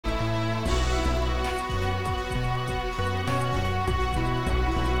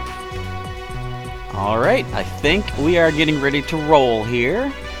Alright, I think we are getting ready to roll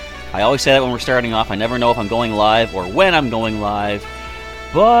here. I always say that when we're starting off. I never know if I'm going live or when I'm going live.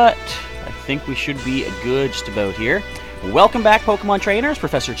 But I think we should be good just about here. Welcome back, Pokemon trainers.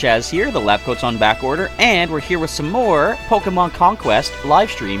 Professor Chaz here. The lab coat's on back order. And we're here with some more Pokemon Conquest live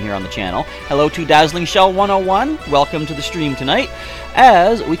stream here on the channel. Hello to Dazzling Shell 101. Welcome to the stream tonight.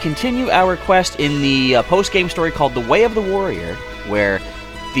 As we continue our quest in the post-game story called The Way of the Warrior, where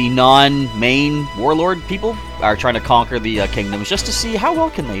the non-main warlord people are trying to conquer the kingdoms just to see how well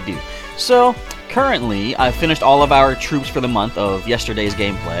can they do. So, currently, I've finished all of our troops for the month of yesterday's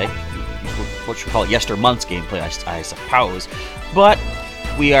gameplay. What should we call it? Yestermonth's gameplay, I suppose. But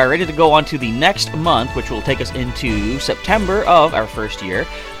we are ready to go on to the next month, which will take us into September of our first year.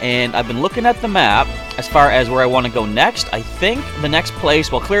 And I've been looking at the map as far as where I want to go next. I think the next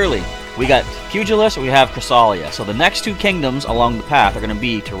place, well, clearly, we got Pugilus, we have Chrysalia. So the next two kingdoms along the path are going to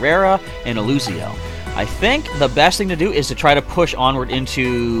be Terrera and Illusio. I think the best thing to do is to try to push onward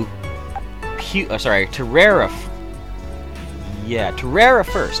into Terrera. Yeah, Terrera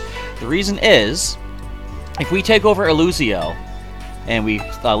first. The reason is, if we take over Illusio and we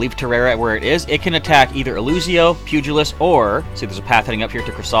leave Terrera where it is, it can attack either Illusio, Pugilus, or, see there's a path heading up here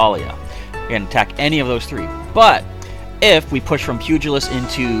to Chrysalia. It can attack any of those three. But if we push from Pugilus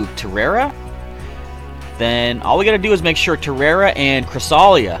into Terrera, then all we gotta do is make sure Terrera and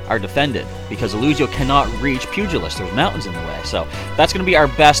Chrysalia are defended, because Illusio cannot reach Pugilus. There's mountains in the way. So that's gonna be our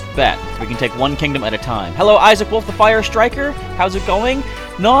best bet. We can take one kingdom at a time. Hello, Isaac Wolf the Fire Striker. How's it going?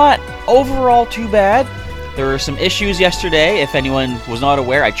 Not overall too bad. There were some issues yesterday. If anyone was not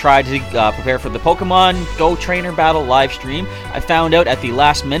aware, I tried to prepare for the Pokemon Go Trainer Battle live stream. I found out at the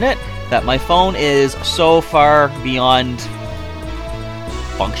last minute that my phone is so far beyond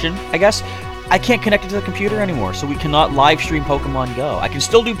function, I guess. I can't connect it to the computer anymore, so we cannot live stream Pokemon Go. I can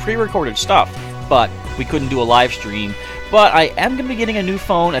still do pre-recorded stuff, but we couldn't do a live stream. But I am going to be getting a new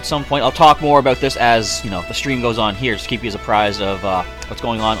phone at some point. I'll talk more about this as, the stream goes on here, just to keep you as apprised of what's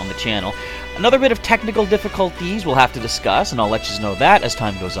going on the channel. Another bit of technical difficulties we'll have to discuss, and I'll let you know that as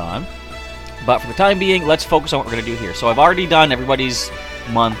time goes on. But for the time being, let's focus on what we're going to do here. So I've already done everybody's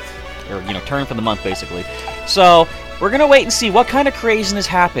month, or, turn for the month, basically. So we're going to wait and see what kind of craziness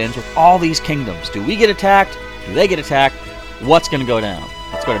happens with all these kingdoms. Do we get attacked? Do they get attacked? What's going to go down?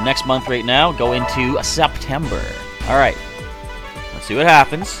 Let's go to next month right now. Go into September. Alright. Let's see what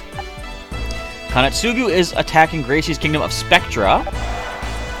happens. Kanetsugu is attacking Gracie's kingdom of Spectra.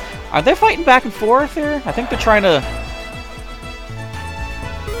 Are they fighting back and forth here? I think they're trying to...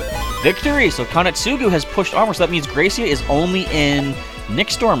 Victory! So Kanetsugu has pushed onward, so that means Gracia is only in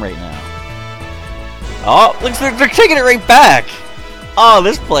Nixstorm right now. Oh, looks like they're taking it right back! Oh,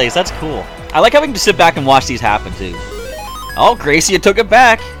 this place, that's cool. I like having to sit back and watch these happen, too. Oh, Gracia took it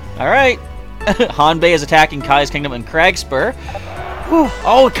back. Alright. Hanbei is attacking Kai's kingdom in Cragspur. Whew.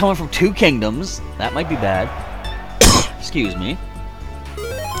 Oh, coming from two kingdoms. That might be bad. Excuse me.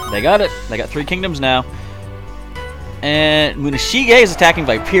 They got it. They got three kingdoms now. And Munashige is attacking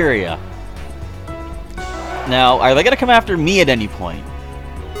Viperia. Now, are they going to come after me at any point?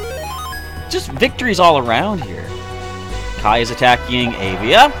 Just victories all around here. Kai is attacking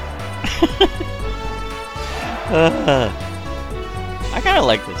Avia. I kind of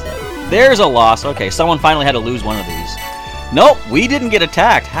like this, though. There's a loss. Okay, someone finally had to lose one of these. Nope, we didn't get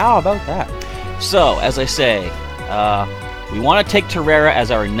attacked. How about that? So, as I say, we want to take Terrera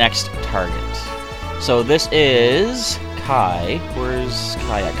as our next target. So this is Kai. Where's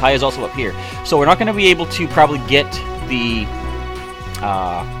Kai at? Kai is also up here. So we're not going to be able to probably get the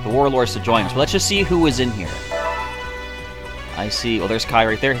warlords to join us. But let's just see who is in here. I see. Oh, there's Kai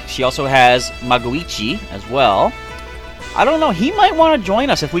right there. She also has Magoichi as well. I don't know. He might want to join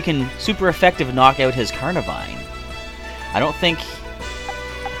us if we can super effective knock out his Carnivine. I don't think...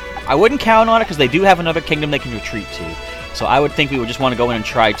 I wouldn't count on it because they do have another kingdom they can retreat to. So I would think we would just want to go in and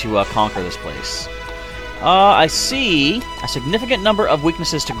try to conquer this place. I see a significant number of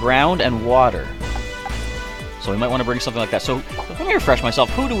weaknesses to ground and water. So we might want to bring something like that. So let me refresh myself.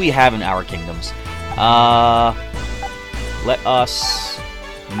 Who do we have in our kingdoms? Let us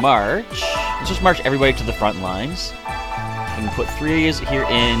march. Let's just march everybody to the front lines. We can put 3 here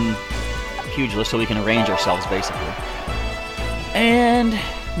in Pugilus so we can arrange ourselves, basically. And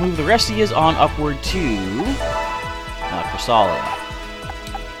move the rest of these on upward to Chrysalia.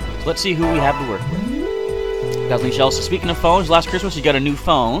 So let's see who we have to work with. Dazzling Shell. So speaking of phones, last Christmas you got a new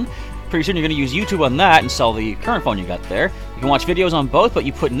phone. Pretty soon you're going to use YouTube on that and sell the current phone you got there. You can watch videos on both, but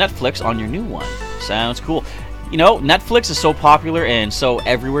you put Netflix on your new one. Sounds cool. You know, Netflix is so popular and so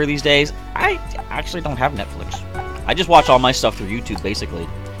everywhere these days. I actually don't have Netflix. I just watch all my stuff through YouTube, basically.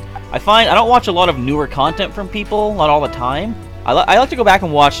 I find I don't watch a lot of newer content from people, not all the time. I like to go back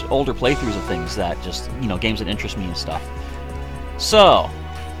and watch older playthroughs of things that just, you know, games that interest me and stuff. So,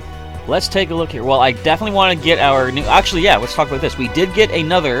 let's take a look here. Well, I definitely want to get our new... Actually, yeah, let's talk about this. We did get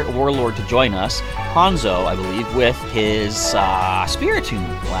another warlord to join us, Hanzo, I believe, with his Spiritomb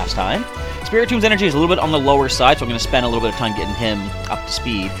last time. Spiritom's energy is a little bit on the lower side, so I'm going to spend a little bit of time getting him up to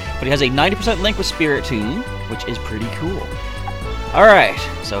speed. But he has a 90% link with Spiritomb, which is pretty cool. Alright,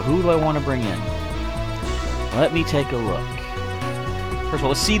 so who do I want to bring in? Let me take a look. First of all,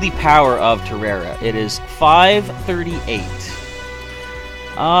 let's see the power of Terrera. It is 538.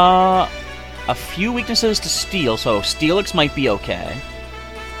 A few weaknesses to Steel, so Steelix might be okay.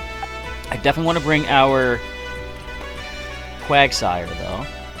 I definitely want to bring our Quagsire, though.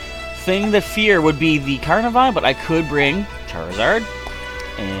 Thing to fear would be the Carnivine, but I could bring Charizard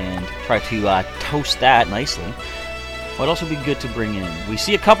and try to toast that nicely. What else would be good to bring in? We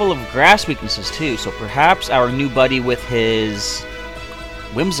see a couple of grass weaknesses too, so perhaps our new buddy with his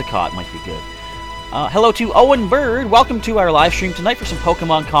Whimsicott might be good. Hello to Owen Bird. Welcome to our live stream tonight for some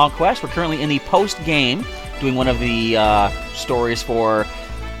Pokémon Conquest. We're currently in the post-game, doing one of the stories for...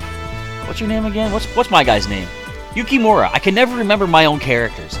 What's your name again? What's my guy's name? Yukimura. I can never remember my own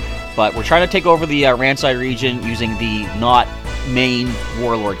characters. But we're trying to take over the Ransei region using the not main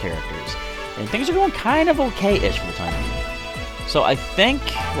warlord characters. And things are going kind of okay-ish for the time being. So I think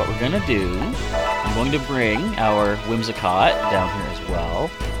what we're going to do, I'm going to bring our Whimsicott down here as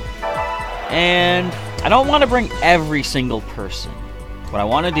well. And I don't want to bring every single person. What I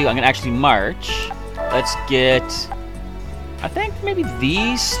want to do, I'm going to actually march. Let's get, I think maybe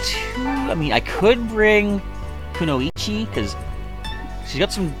these two. I mean, I could bring Kunoichi, because she's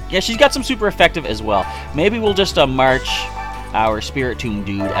got some super effective as well. Maybe we'll just march our Spiritomb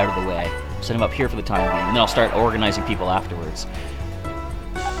dude out of the way. Set him up here for the time being, and then I'll start organizing people afterwards.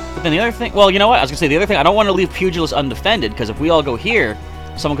 But then the other thing... Well, you know what? I was going to say, the other thing, I don't want to leave Pugilus undefended, because if we all go here,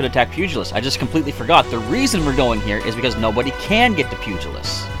 someone could attack Pugilus. I just completely forgot. The reason we're going here is because nobody can get to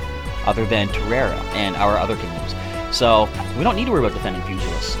Pugilus, other than Terrera and our other kingdoms. So, we don't need to worry about defending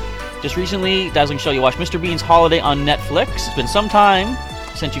Pugilus. Just recently, Dazzling Show, you watched Mr. Bean's Holiday on Netflix. It's been some time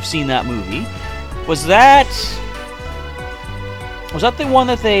since you've seen that movie. Was that the one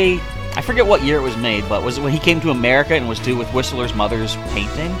that they... I forget what year it was made, but was it when he came to America and was due with Whistler's mother's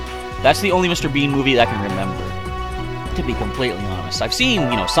painting? That's the only Mr. Bean movie that I can remember, to be completely honest. I've seen,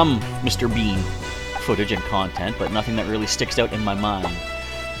 you know, some Mr. Bean footage and content, but nothing that really sticks out in my mind.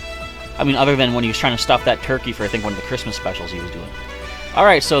 I mean, other than when he was trying to stuff that turkey for, I think, one of the Christmas specials he was doing.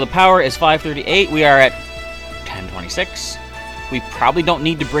 Alright, so the power is 538. We are at 1026. We probably don't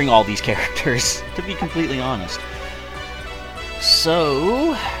need to bring all these characters, to be completely honest.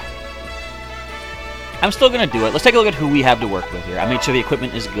 So... I'm still going to do it. Let's take a look at who we have to work with here. I made sure the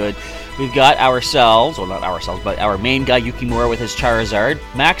equipment is good. We've got ourselves, well, not ourselves, but our main guy, Yukimura, with his Charizard.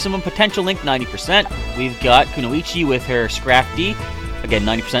 Maximum potential link, 90%. We've got Kunoichi with her Scrafty. Again,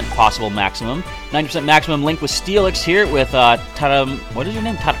 90% possible maximum. 90% maximum link with Steelix here with, what is your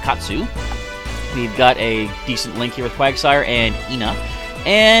name? Tatakatsu. We've got a decent link here with Quagsire and Ina.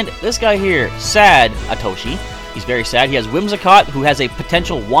 And this guy here, Sad Atoshi. He's very sad. He has Whimsicott, who has a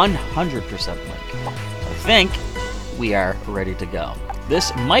potential 100% link. I think we are ready to go.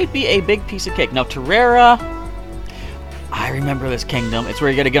 This might be a big piece of cake. Now, Terrera, I remember this kingdom. It's where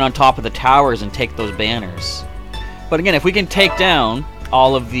you got to get on top of the towers and take those banners. But again, if we can take down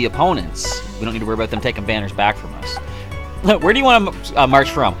all of the opponents, we don't need to worry about them taking banners back from us. Where do you want to march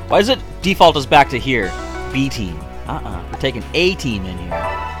from? Why does it default us back to here? B team. We're taking A team in here.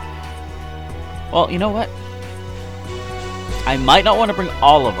 Well, you know what? I might not want to bring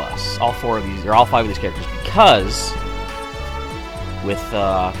all of us, all four of these, or all five of these characters, because with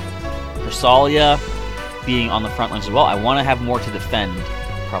Cresselia being on the front lines as well, I want to have more to defend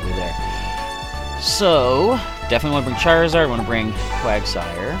probably there. So, definitely want to bring Charizard, I want to bring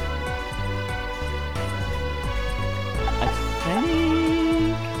Quagsire. I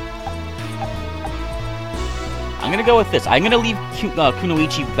think... I'm going to go with this. I'm going to leave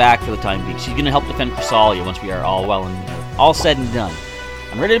Kunoichi back for the time being. She's going to help defend Cresselia once we are all well and all said and done.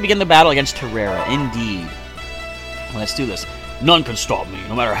 I'm ready to begin the battle against Terrera, indeed. Let's do this. None can stop me,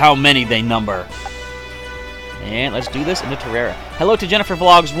 no matter how many they number. And let's do this into Terrera. Hello to Jennifer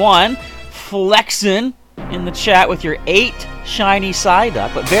Vlogs 1, flexing in the chat with your 8 shiny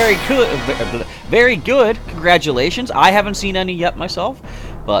Psyduck, but very good, very good. Congratulations. I haven't seen any yet myself,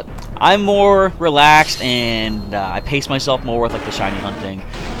 but I'm more relaxed and I pace myself more with like the shiny hunting.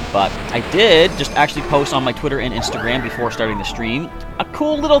 But I did just actually post on my Twitter and Instagram before starting the stream. A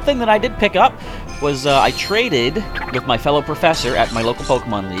cool little thing that I did pick up was I traded with my fellow professor at my local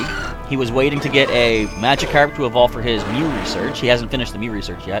Pokemon League. He was waiting to get a Magikarp to evolve for his Mew research. He hasn't finished the Mew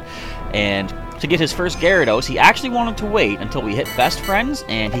research yet. And to get his first Gyarados, he actually wanted to wait until we hit Best Friends,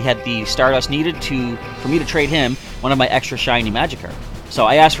 and he had the Stardust needed for me to trade him one of my extra shiny Magikarp. So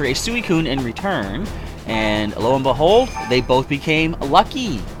I asked for a Suicune in return, and lo and behold, they both became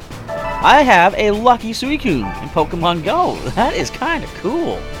lucky. I have a lucky Suicune in Pokemon Go. That is kind of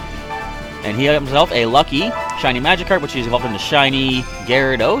cool. And he had himself a lucky shiny Magikarp, which he's evolved into shiny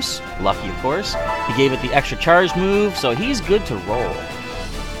Gyarados. Lucky, of course. He gave it the extra charge move, so he's good to roll.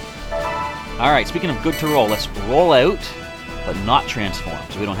 Alright, speaking of good to roll, let's roll out, but not transform,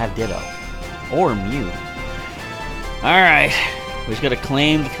 because we don't have Ditto. Or Mew. Alright, we just gotta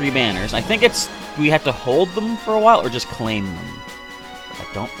claim the 3 banners. I think we have to hold them for a while, or just claim them. I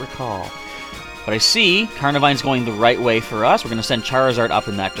don't recall. But I see Carnivine's going the right way for us. We're going to send Charizard up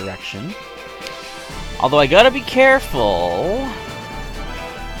in that direction. Although I gotta be careful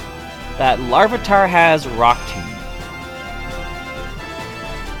that Larvitar has Rock Tomb.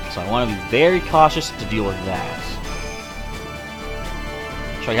 So I want to be very cautious to deal with that.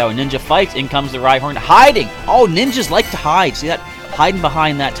 Show you how a ninja fights. In comes the Rhyhorn. Hiding! Oh, ninjas like to hide. See that? Hiding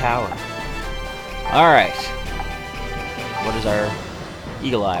behind that tower. Alright. What is our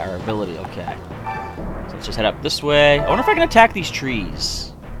Eagle Eye, our ability? Okay. So let's just head up this way. I wonder if I can attack these trees.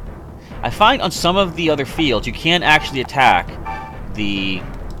 I find on some of the other fields, you can actually attack the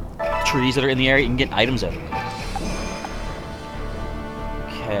trees that are in the area. You can get items out of them.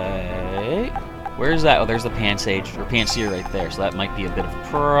 Okay. Where's that? Oh, there's the Pansage, or Pansear right there, so that might be a bit of a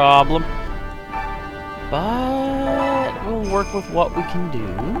problem. But we'll work with what we can do.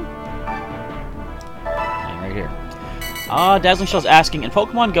 And right here. Dazzling Shell's asking, in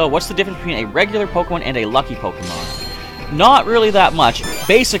Pokemon Go, what's the difference between a regular Pokemon and a lucky Pokemon? Not really that much.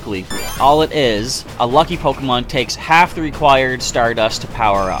 Basically, all it is, a lucky Pokemon takes half the required Stardust to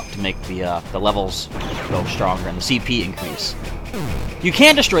power up, to make the levels go stronger and the CP increase. You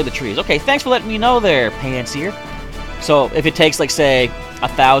can destroy the trees. Okay, thanks for letting me know there, Pansear. So, if it takes, like, say,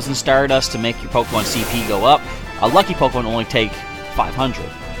 1,000 Stardust to make your Pokemon CP go up, a lucky Pokemon will only take 500.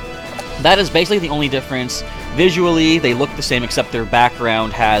 That is basically the only difference. Visually, they look the same, except their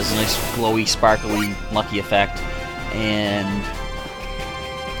background has a nice glowy, sparkly, lucky effect. And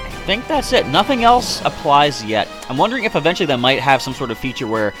I think that's it. Nothing else applies yet. I'm wondering if eventually they might have some sort of feature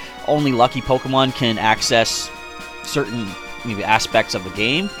where only lucky Pokemon can access certain maybe aspects of the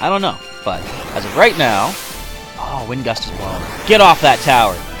game. I don't know. But as of right now... Oh, Wind Gust is blowing. Get off that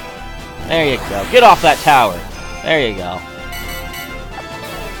tower. There you go. Get off that tower. There you go.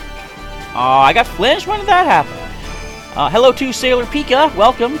 Oh, I got flinched? When did that happen? Hello to Sailor Pika.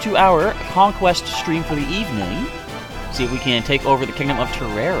 Welcome to our Conquest stream for the evening. See if we can take over the Kingdom of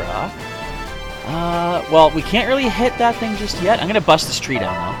Terrera. Well, we can't really hit that thing just yet. I'm going to bust this tree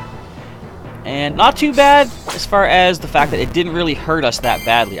down, though. And not too bad as far as the fact that it didn't really hurt us that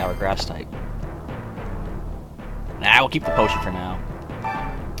badly, our grass type. Nah, we'll keep the potion for now.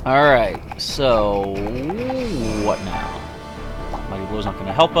 Alright, so... what now? Mighty Blow's not going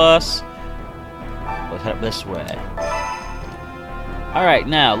to help us. Let's head up this way. Alright,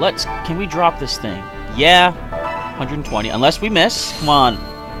 now, can we drop this thing? Yeah, 120, unless we miss. Come on.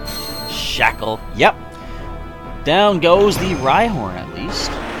 Shackle. Yep. Down goes the Rhyhorn, at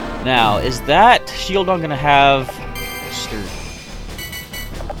least. Now, is that Shieldon going to have Sturdy?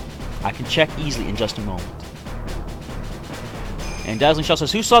 I can check easily in just a moment. And Dazzling Shell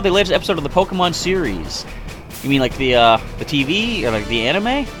says, who saw the latest episode of the Pokemon series? You mean like the TV or like the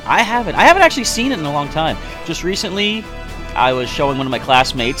anime? I haven't. I haven't actually seen it in a long time. Just recently, I was showing one of my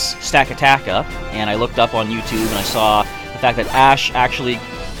classmates Stakataka, and I looked up on YouTube and I saw the fact that Ash actually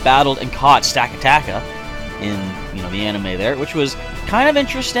battled and caught Stakataka in the anime there, which was kind of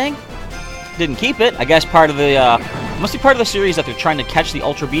interesting. Didn't keep it. I guess part of the must be part of the series that they're trying to catch the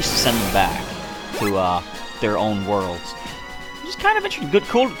Ultra Beast to send them back to their own worlds. Just kind of interesting.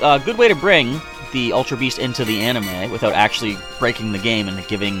 Good way to bring the Ultra Beast into the anime without actually breaking the game and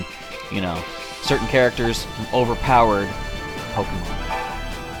giving, certain characters overpowered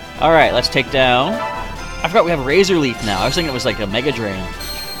Pokemon. Alright, let's take down... I forgot we have Razor Leaf now. I was thinking it was like a Mega Drain.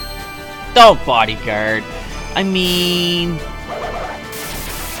 Don't bodyguard. I mean...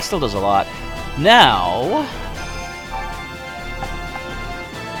 it still does a lot. Now...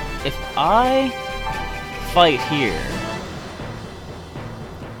 if I fight here...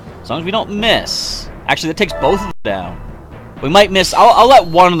 as long as we don't miss... actually, that takes both of them down. We might miss... I'll let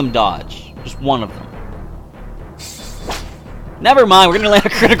one of them dodge. Just one of them. Never mind, we're gonna land a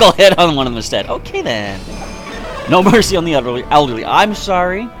critical hit on one of them instead. Okay then. No mercy on the elderly. I'm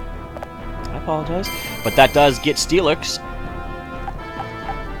sorry. I apologize. But that does get Steelix.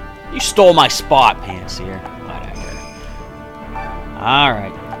 You stole my spot, Panseer. Whatever.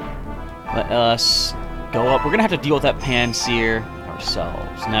 Alright. Let us go up. We're gonna have to deal with that Panseer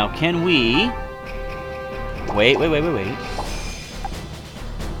ourselves. Now, can we... Wait.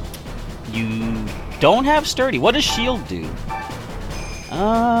 You don't have Sturdy. What does Shield do?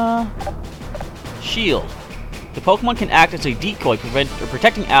 Shield. The Pokemon can act as a decoy,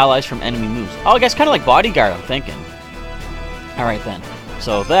 protecting allies from enemy moves. Oh, I guess kind of like Bodyguard, I'm thinking. Alright then.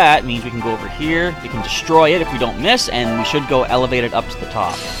 So that means we can go over here, we can destroy it if we don't miss, and we should go elevated up to the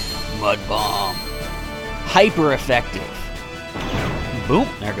top. Mud Bomb. Hyper effective. Boom.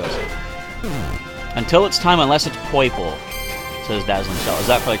 There it goes. Until it's time, unless it's Poiple, says Dazzling Shell. Is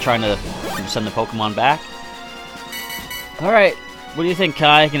that for like trying to send the Pokemon back? Alright. What do you think,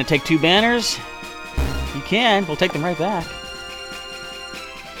 Kai? Gonna take 2 banners? You can. We'll take them right back.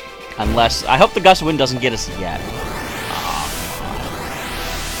 Unless... I hope the Gust of Wind doesn't get us yet.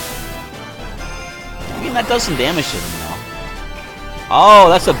 I mean, that does some damage to them, though. Oh,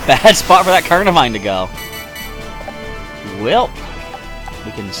 that's a bad spot for that Carnivine to go. Well,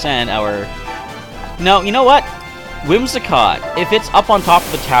 we can send our... No, you know what? Whimsicott, if it's up on top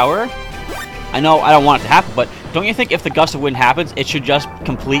of the tower... I know I don't want it to happen, but don't you think if the Gust of Wind happens, it should just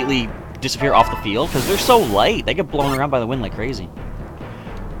completely disappear off the field? Because they're so light. They get blown around by the wind like crazy.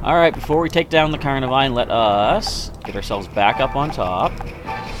 Alright, before we take down the Carnivine, let us get ourselves back up on top.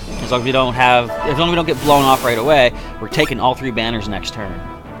 As long as we don't have... As long as we don't get blown off right away, we're taking all 3 banners next turn.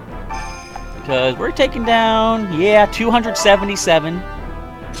 Because we're taking down... Yeah, 277.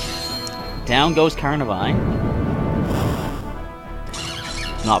 Down goes Carnivine.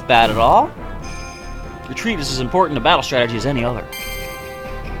 Not bad at all. Retreat is as important to battle strategy as any other.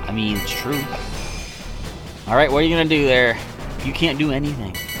 I mean, it's true. Alright, what are you going to do there? You can't do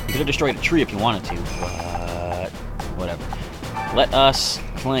anything. You could have destroyed a tree if you wanted to, but... whatever. Let us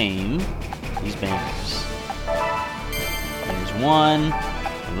claim these banners. There's 1,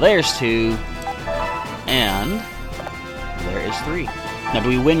 there's 2, and there is 3. Now, do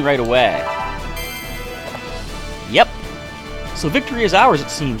we win right away? Yep. So victory is ours, it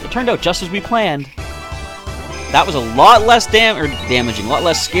seems. It turned out just as we planned. That was a lot less damaging, a lot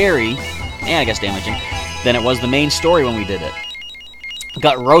less scary, and I guess damaging, than it was the main story when we did it.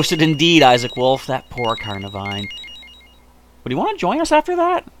 Got roasted indeed, Isaac Wolf. That poor Carnivine. Would he want to join us after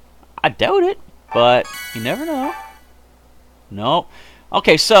that? I doubt it, but you never know. No.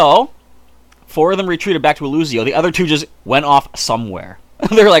 Okay, so 4 of them retreated back to Illusio. The other 2 just went off somewhere.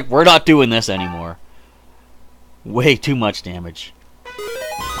 They're like, we're not doing this anymore. Way too much damage.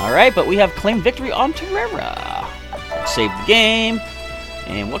 Alright, but we have claimed victory on Terrera. Save the game.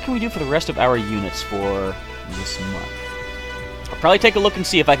 And what can we do for the rest of our units for this month? I'll probably take a look and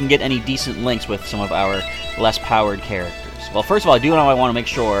see if I can get any decent links with some of our less powered characters. Well, first of all, I do know I want to make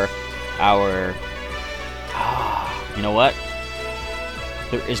sure our... you know what?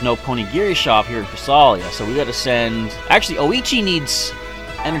 There is no Ponigiri shop here in Chrysalia, so we gotta send... Actually, Oichi needs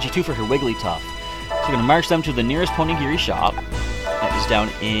energy too for her Wigglytuff. So we're gonna march them to the nearest Ponigiri shop. That is down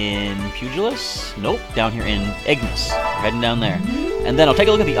in Pugilis? Nope, down here in Ignis. We're heading down there. And then I'll take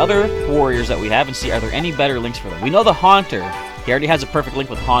a look at the other warriors that we have and see are there any better links for them. We know the Haunter. He already has a perfect link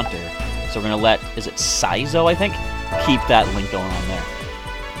with Haunter. So we're gonna let... Is it Saizo, I think? Keep that link going on there.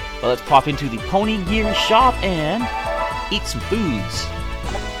 But let's pop into the Ponigiri shop and eat some foods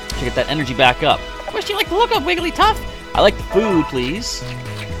to get that energy back up. Wish you like the look of Wigglytuff? I like the food, please.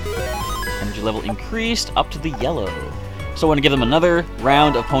 Energy level increased up to the yellow. So I want to give them another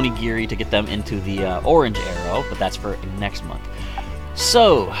round of Ponigiri to get them into the orange arrow, but that's for next month.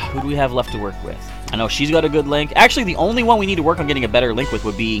 So, who do we have left to work with? I know she's got a good link. Actually, the only one we need to work on getting a better link with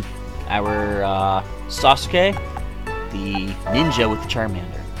would be our Sasuke, the ninja with the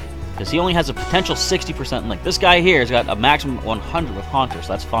Charmander. Because he only has a potential 60% link. This guy here has got a maximum 100 with Haunter, so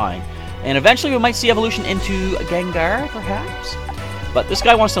that's fine. And eventually we might see evolution into Gengar, perhaps? But this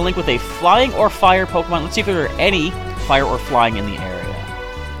guy wants to link with a flying or fire Pokemon. Let's see if there are any fire or flying in the area.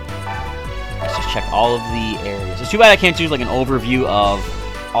 Let's just check all of the areas. It's too bad I can't choose like an overview of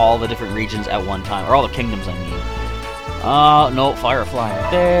all the different regions at one time. Or all the kingdoms, I mean. No, fire or flying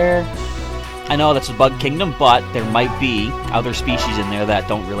there. I know that's a bug kingdom, but there might be other species in there that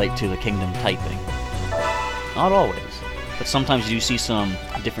don't relate to the kingdom typing. Not always, but sometimes you do see some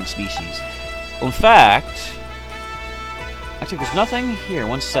different species. Well, in fact, actually there's nothing here.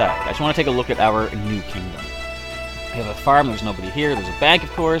 One sec. I just want to take a look at our new kingdom. We have a farm, there's nobody here. There's a bank,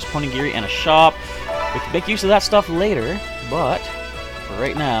 of course, Ponigiri, and a shop. We can make use of that stuff later, but for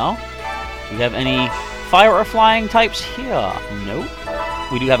right now, do we have any fire or flying types here? Nope.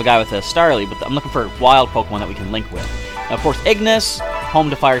 We do have a guy with a Starly, but I'm looking for wild Pokemon that we can link with. Now, of course, Ignis, home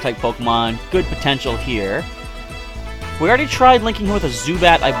to fire-type Pokemon. Good potential here. We already tried linking him with a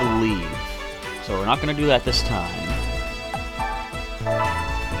Zubat, I believe. So we're not going to do that this time.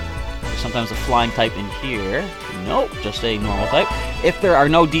 There's sometimes a flying type in here. Nope, just a normal type. If there are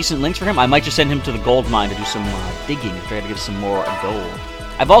no decent links for him, I might just send him to the gold mine to do some digging and try to get some more gold.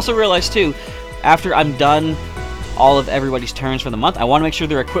 I've also realized, too, after I'm done all of everybody's turns for the month, I want to make sure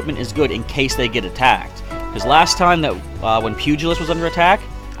their equipment is good in case they get attacked. Because last time that when Pugilist was under attack,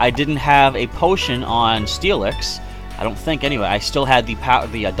 I didn't have a potion on Steelix. I don't think, anyway. I still had the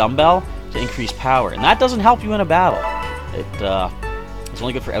dumbbell to increase power, and that doesn't help you in a battle. It's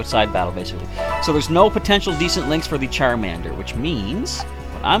only good for outside battle, basically. So there's no potential decent links for the Charmander, which means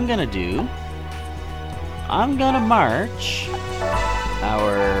what I'm gonna do, I'm gonna march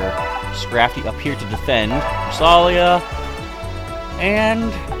our Scrafty up here to defend Rosalia.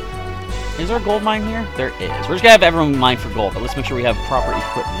 And is there a gold mine here? There is. We're just gonna have everyone mine for gold, but let's make sure we have proper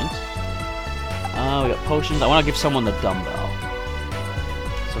equipment. We got potions. I want to give someone the dumbbell.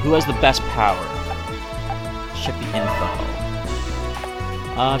 So who has the best power? Check the info.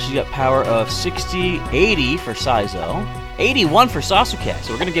 She's got power of 60, 80 for Saizo, 81 for Sasuke.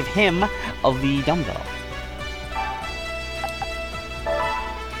 So we're gonna give him of the dumbbell.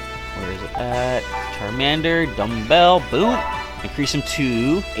 Where is it at? Charmander, dumbbell, boom. Increase him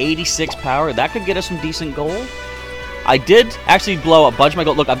to 86 power. That could get us some decent gold. I did actually blow a bunch of my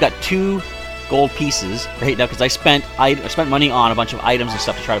gold. Look, I've got 2 gold pieces right now because I spent money on a bunch of items and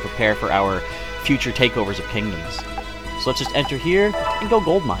stuff to try to prepare for our future takeovers of kingdoms. So let's just enter here and go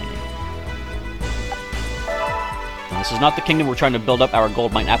gold mining. Now, this is not the kingdom we're trying to build up our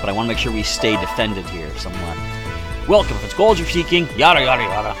gold mine at, but I want to make sure we stay defended here somewhat. Welcome, if it's gold you're seeking, yada yada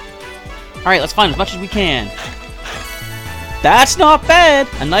yada. Alright, let's find as much as we can. That's not bad!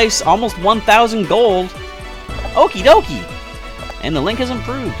 A nice almost 1,000 gold. Okie dokie! And the link has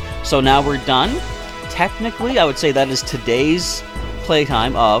improved. So now we're done. Technically, I would say that is today's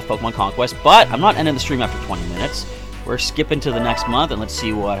playtime of Pokemon Conquest, but I'm not ending the stream after 20 minutes. We're skipping to the next month, and let's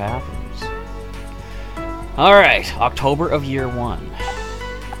see what happens. Alright, October of year 1.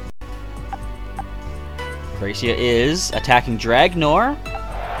 Gracia is attacking Dragnor.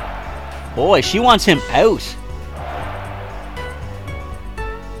 Boy, she wants him out.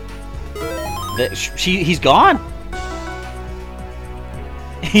 He's gone.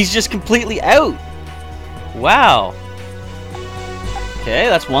 He's just completely out. Wow. Okay,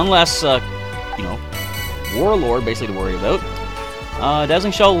 that's one less, warlord basically to worry about.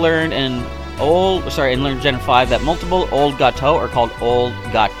 Dazzling Shell learned in Gen 5 that multiple old gâteaux are called old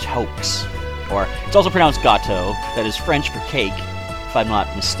gâteaux. Or, it's also pronounced gâteau, that is French for cake, if I'm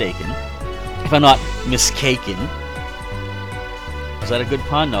not mistaken. If I'm not mistaken. Was that a good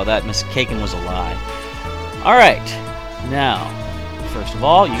pun? No, that mistaken was a lie. Alright, now, first of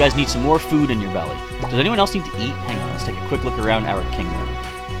all, you guys need some more food in your belly. Does anyone else need to eat? Hang on, let's take a quick look around our kingdom.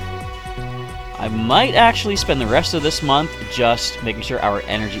 I might actually spend the rest of this month just making sure our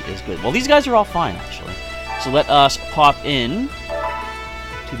energy is good. Well, these guys are all fine, actually. So let us pop in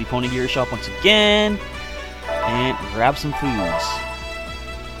to the Ponygiri shop once again and grab some foods.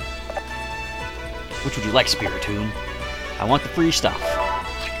 Which would you like, Spiritomb? I want the free stuff.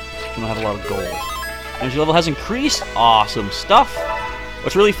 We don't have a lot of gold. Energy level has increased. Awesome stuff.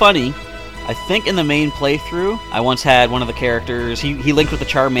 What's really funny, I think in the main playthrough, I once had one of the characters, he linked with the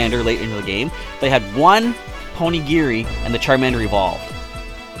Charmander late into the game. They had one Ponygiri, and the Charmander evolved.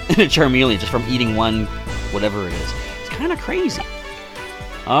 And a Charmeleon, just from eating one, whatever it is. It's kind of crazy.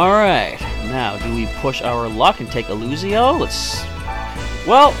 Alright, now, do we push our luck and take Illusio?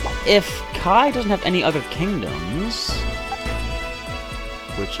 Well, if Kai doesn't have any other kingdoms,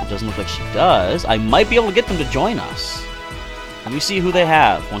 which it doesn't look like she does, I might be able to get them to join us. Let me see who they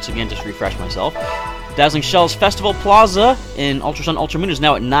have. Once again, just refresh myself. Dazzling Shell's Festival Plaza in Ultra Sun Ultra Moon is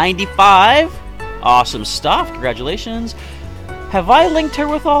now at 95. Awesome stuff. Congratulations. Have I linked her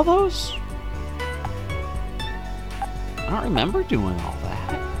with all those? I don't remember doing all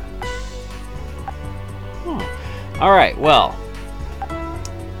that. Huh. Alright, well.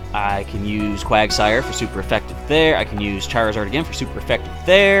 I can use Quagsire for super effective there. I can use Charizard again for super effective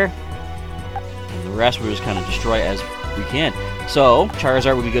there. And the rest we'll just kind of destroy as we can. So,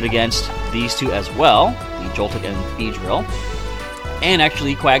 Charizard would be good against these two as well, the Joltik and Beedrill. And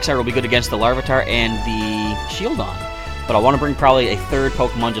actually, Quagsire will be good against the Larvitar and the Shieldon. But I want to bring probably a third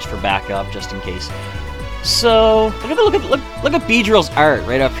Pokemon just for backup, just in case. So, look at Beedrill's art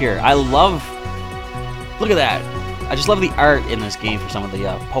right up here. I love Look at that. I just love the art in this game for some of the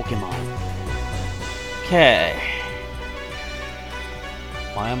Pokemon. Okay.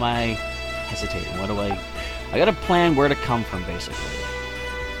 Why am I hesitating? What do I gotta plan where to come from, basically.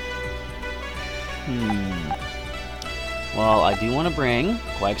 Well, I do want to bring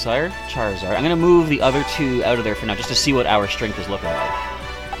Quagsire, Charizard. I'm gonna move the other two out of there for now, just to see what our strength is looking like.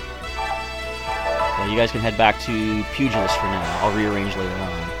 So you guys can head back to Pugilist for now. I'll rearrange later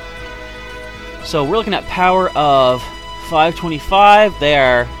on. So we're looking at power of 525. They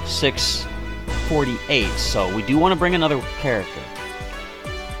are 648. So we do want to bring another character.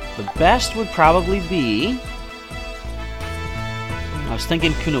 The best would probably be... I was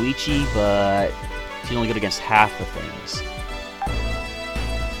thinking Kunoichi, but he's only good against half the things.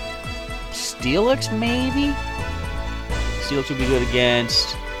 Steelix, maybe? Steelix would be good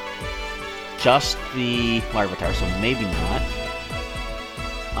against just the Larvitar, so maybe not.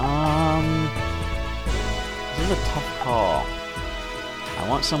 This is a tough call. I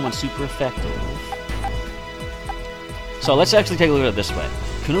want someone super effective. So let's actually take a look at it this way.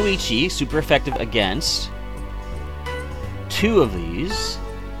 Kunoichi, super effective against two of these.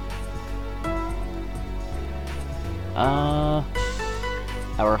 Our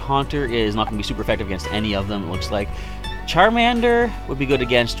Haunter is not going to be super effective against any of them, it looks like. Charmander would be good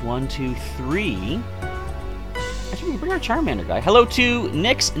against 1, 2, 3. Actually, we can bring our Charmander guy. Hello to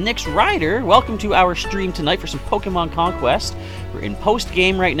Nix Rider. Welcome to our stream tonight for some Pokemon Conquest. We're in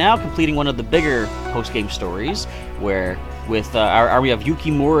post-game right now, completing one of the bigger post-game stories, where with our army of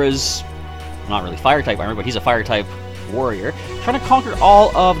Yukimura's, not really fire-type armor, but he's a fire-type warrior, trying to conquer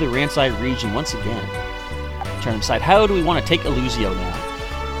all of the Ransei region once again. Trying to decide, how do we want to take Illusio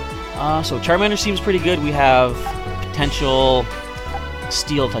now? So Charmander seems pretty good. We have potential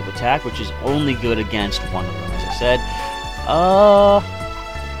steel type attack, which is only good against one of them, as I said.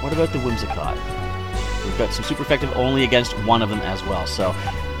 What about the Whimsicott? We've got some super effective only against one of them as well. So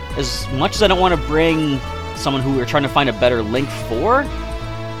as much as I don't want to bring someone who we're trying to find a better link for,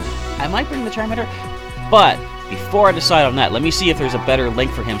 I might bring the Charmander. But before I decide on that, let me see if there's a better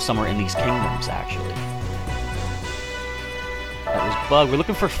link for him somewhere in these kingdoms, actually. That was Bug. We're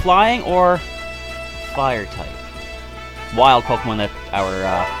looking for flying or fire type. Wild Pokemon that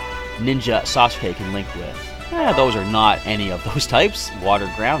our Ninja Sasuke can link with. Those are not any of those types.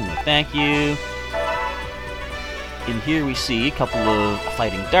 Water, ground, no thank you. In here we see a couple of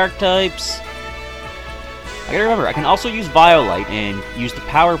fighting dark types. I gotta remember, I can also use Violite and use the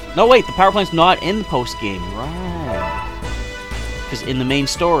power... No, wait, the power plant's not in the post-game. Right. Because in the main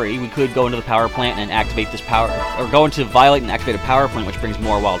story, we could go into the power plant and activate this power... Or go into Violite and activate a power plant, which brings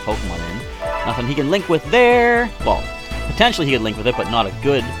more wild Pokemon in. Nothing he can link with there. Well, potentially he could link with it, but not a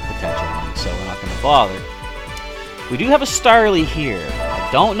good potential link, so we're not going to bother. We do have a Starly here. I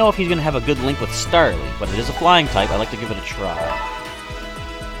don't know if he's going to have a good link with Starly, but it is a flying type. I like to give it a try.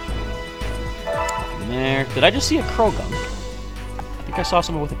 There. Did I just see a Krogunk? I think I saw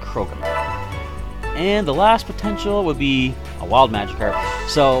someone with a Krogunk. And the last potential would be a Wild Magikarp.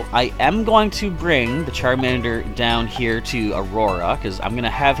 So I am going to bring the Charmander down here to Aurora, because I'm going to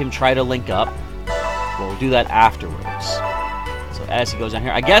have him try to link up. We'll do that afterwards. So as he goes down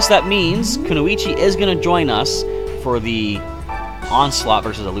here, I guess that means Kunoichi is going to join us for the Onslaught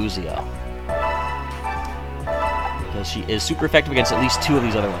versus Illusio. She is super effective against at least two of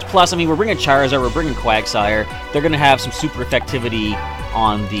these other ones. Plus, I mean, we're bringing Charizard, we're bringing Quagsire. They're going to have some super effectivity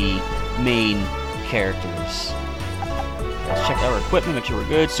on the main characters. Let's check our equipment, make sure we're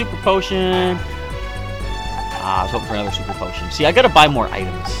good. Super Potion. I was hoping for another Super Potion. See, I got to buy more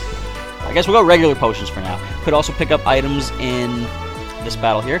items. I guess we'll go regular potions for now. Could also pick up items in this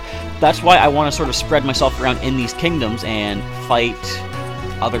battle here. That's why I want to sort of spread myself around in these kingdoms and fight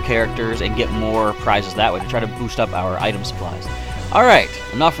other characters and get more prizes that way to try to boost up our item supplies. Alright,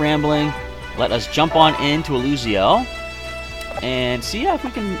 enough rambling. Let us jump on into Illusio and see if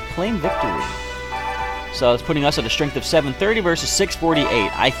we can claim victory. So it's putting us at a strength of 730 versus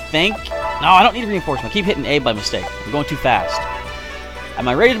 648. I think... No, I don't need reinforcement. I keep hitting A by mistake. I'm going too fast. Am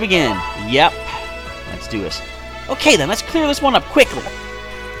I ready to begin? Yep. Let's do this. Okay then, let's clear this one up quickly.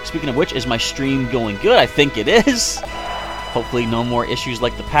 Speaking of which, is my stream going good? I think it is. Hopefully no more issues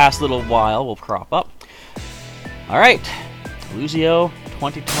like the past little while will crop up. Alright. Illusio,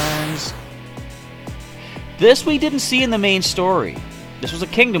 20 turns. This we didn't see in the main story. This was a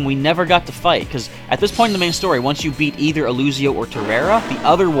kingdom we never got to fight, because at this point in the main story, once you beat either Illusio or Terrera, the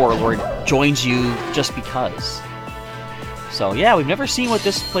other warlord joins you just because. So yeah, we've never seen what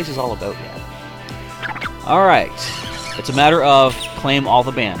this place is all about yet. Alright. It's a matter of claim all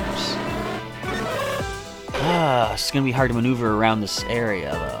the banners. It's going to be hard to maneuver around this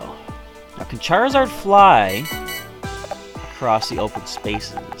area, though. Now, can Charizard fly across the open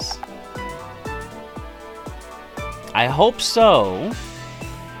spaces? I hope so.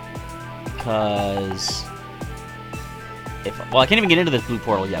 Because... well, I can't even get into this blue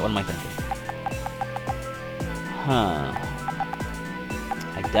portal yet. What am I thinking? Huh.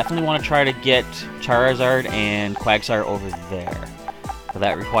 I definitely want to try to get Charizard and Quagsire over there. But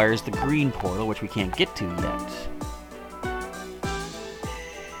that requires the green portal, which we can't get to yet.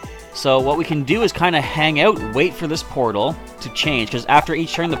 So what we can do is kind of hang out, wait for this portal to change, because after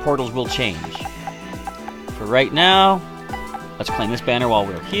each turn, the portals will change. For right now, let's claim this banner while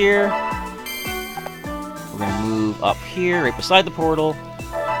we're here. We're going to move up here, right beside the portal,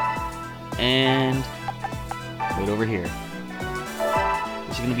 and wait over here.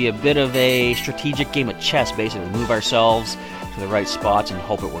 This is going to be a bit of a strategic game of chess, basically. Move ourselves to the right spots and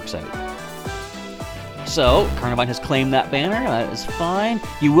hope it works out. So, Carnivine has claimed that banner. That is fine.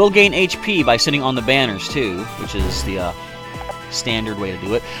 You will gain HP by sitting on the banners, too, which is the standard way to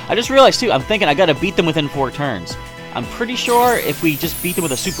do it. I just realized, too, I'm thinking I got to beat them within 4 turns. I'm pretty sure if we just beat them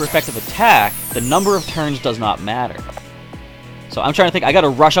with a super effective attack, the number of turns does not matter. So I'm trying to think, I got to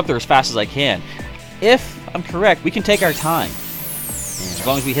rush up there as fast as I can. If I'm correct, we can take our time. And as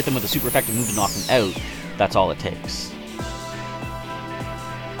long as we hit them with a super effective move to knock them out, that's all it takes.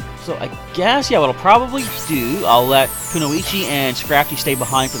 So I guess, yeah, what I'll probably do, I'll let Kunoichi and Scrafty stay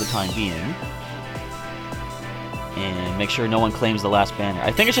behind for the time being. And make sure no one claims the last banner.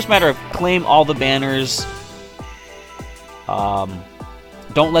 I think it's just a matter of claim all the banners.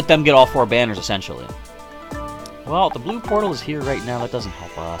 Don't let them get all 4 banners, essentially. Well, the blue portal is here right now. That doesn't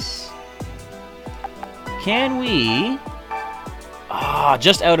help us. Can we...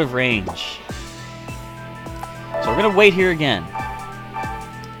 just out of range. So we're going to wait here again.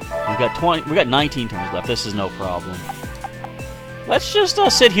 We got 19 turns left. This is no problem. Let's just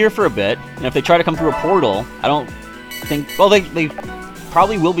sit here for a bit. And if they try to come through a portal, I don't think... Well, they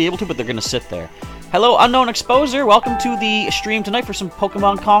probably will be able to, but they're going to sit there. Hello, Unknown Exposer. Welcome to the stream tonight for some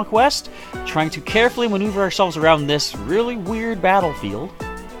Pokémon Conquest. Trying to carefully maneuver ourselves around this really weird battlefield.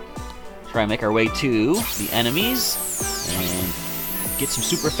 Try and make our way to the enemies. And get some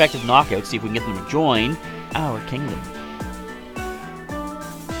super effective knockouts. See if we can get them to join our kingdom.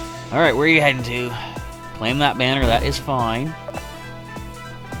 Alright, where are you heading to? Claim that banner, that is fine.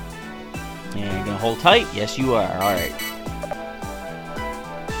 And you're gonna hold tight? Yes, you are. Alright.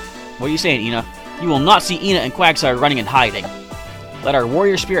 What are you saying, Ina? You will not see Ina and Quagsire running and hiding. Let our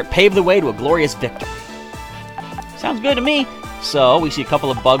warrior spirit pave the way to a glorious victory. Sounds good to me. So, we see a couple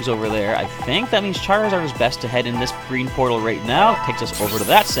of bugs over there. I think that means Charizard is best to head in this green portal right now. It takes us over to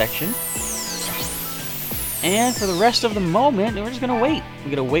that section. And for the rest of the moment, we're just going to wait.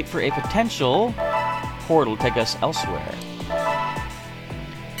 We're going to wait for a potential portal to take us elsewhere.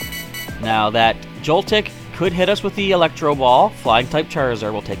 Now, that Joltik could hit us with the Electro Ball. Flying-type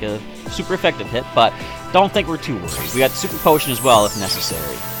Charizard will take a super effective hit, but don't think we're too worried. We got Super Potion as well, if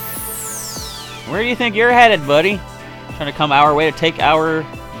necessary. Where do you think you're headed, buddy? Trying to come our way to take our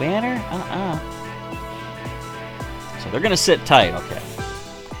banner? So they're going to sit tight, okay.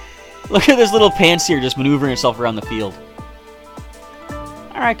 Look at this little Panseer just maneuvering itself around the field.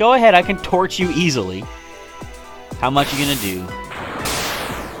 Alright, go ahead. I can torch you easily. How much are you going to do?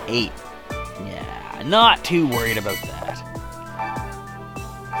 8. Yeah, not too worried about that.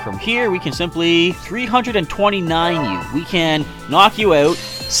 From here, we can simply 329 you. We can knock you out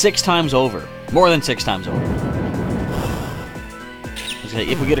 6 times over. More than 6 times over.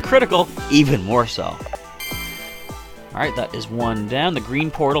 If we get a critical, even more so. Alright, that is 1 down. The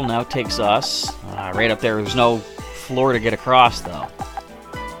green portal now takes us right up there. There's no floor to get across, though.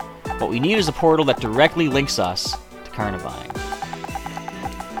 What we need is a portal that directly links us to Carnivine.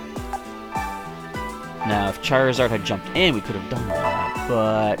 Now, if Charizard had jumped in, we could have done that,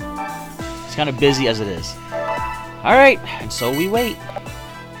 but it's kind of busy as it is. Alright, and so we wait.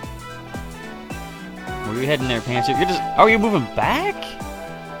 Where are you heading there, Panzer? You're just... Oh, you're moving back?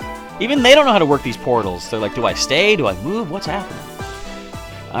 Even they don't know how to work these portals. They're like, do I stay? Do I move? What's happening?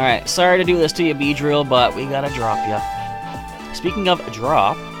 Alright, sorry to do this to you, Beedrill, but we gotta drop you. Speaking of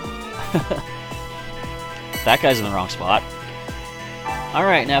drop... that guy's in the wrong spot.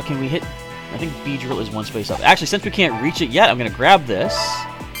 Alright, now can we hit... I think Beedrill is 1 space up. Actually, since we can't reach it yet, I'm gonna grab this.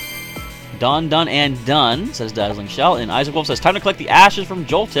 Done, done, and done, says Dazzling Shell. And Isaac Wolf says, time to collect the ashes from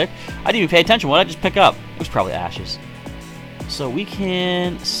Joltik. I didn't even pay attention. What did I just pick up? It was probably ashes. So we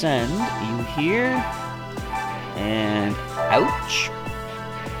can send you here. And ouch.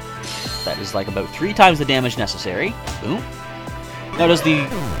 That is like about 3 times the damage necessary. Boom. Now, does the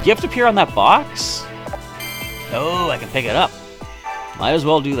gift appear on that box? Oh, I can pick it up. Might as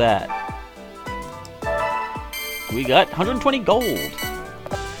well do that. We got 120 gold.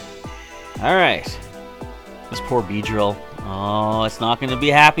 Alright. This poor Beedrill. Oh, it's not going to be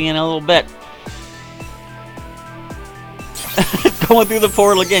happy in a little bit. Going through the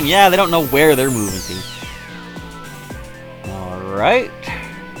portal again. Yeah, they don't know where they're moving to. Alright.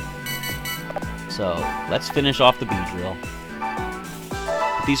 So, let's finish off the Beedrill.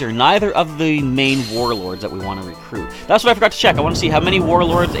 These are neither of the main warlords that we want to recruit. That's what I forgot to check. I want to see how many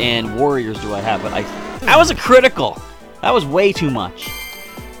warlords and warriors do I have. But that was a critical. That was way too much.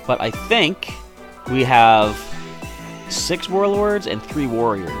 But I think we have 6 warlords and 3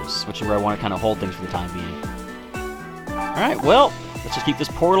 warriors, which is where I want to kind of hold things for the time being. Alright, well, let's just keep this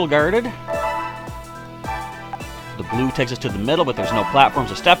portal guarded. The blue takes us to the middle, but there's no platforms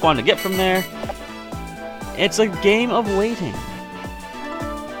to step on to get from there. It's a game of waiting.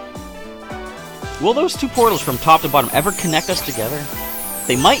 Will those 2 portals from top to bottom ever connect us together?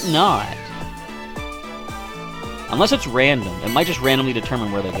 They might not. Unless it's random. It might just randomly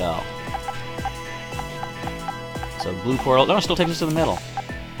determine where they go. So, blue portal. No, it still takes us to the middle.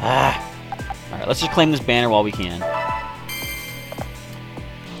 Ah. Alright, let's just claim this banner while we can.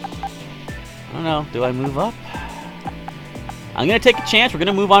 I don't know. Do I move up? I'm going to take a chance. We're going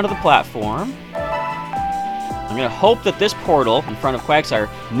to move on to the platform. I'm going to hope that this portal in front of Quagsire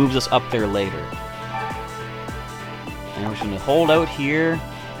moves us up there later. And we're just going to hold out here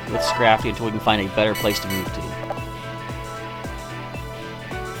with Scrafty until we can find a better place to move to.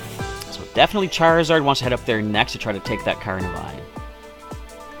 So definitely Charizard wants to head up there next to try to take that Carnivine.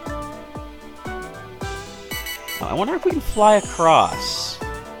 Oh, I wonder if we can fly across.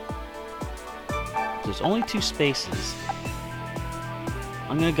 There's only 2 spaces.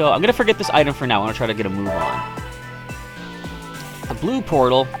 I'm gonna forget this item for now. I want to try to get a move on. The blue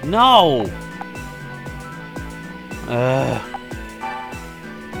portal? No! I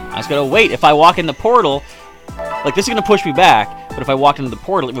just gotta wait. If I walk in the portal, like, this is gonna push me back, but if I walked into the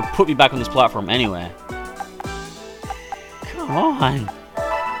portal, it would put me back on this platform anyway. Come on.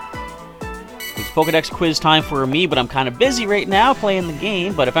 It's Pokedex quiz time for me, but I'm kind of busy right now playing the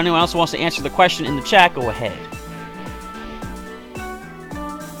game. But if anyone else wants to answer the question in the chat, go ahead.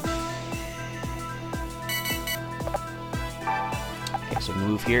 Okay, so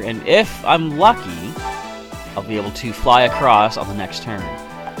move here, and if I'm lucky, I'll be able to fly across on the next turn.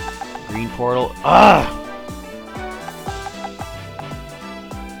 Green portal. Ugh!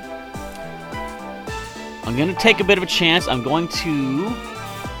 I'm going to take a bit of a chance. I'm going to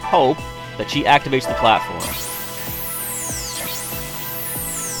hope that she activates the platform.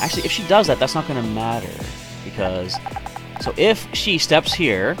 Actually, if she does that, that's not going to matter. Because, so if she steps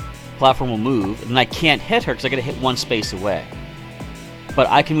here, the platform will move, and I can't hit her because I got to hit 1 space away. But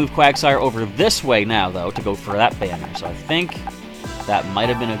I can move Quagsire over this way now, though, to go for that banner. So I think that might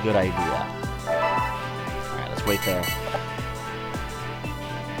have been a good idea. Alright, let's wait there.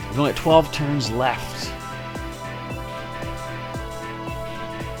 We've only got 12 turns left.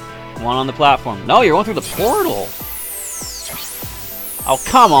 One on the platform. No, you're going through the portal! Oh,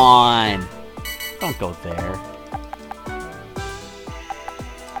 come on! Don't go there.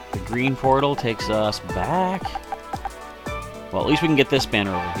 The green portal takes us back. Well, at least we can get this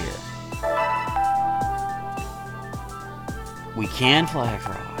banner over here. We can fly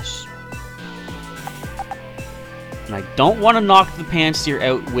across. And I don't want to knock the Panseer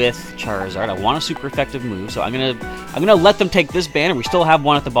out with Charizard. I want a super effective move, so I'm gonna let them take this banner. We still have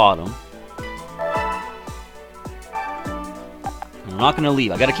one at the bottom. And I'm not gonna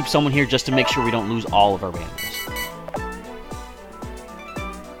leave. I gotta keep someone here just to make sure we don't lose all of our banners.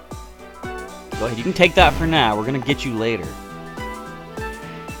 Go ahead, you can take that for now. We're gonna get you later.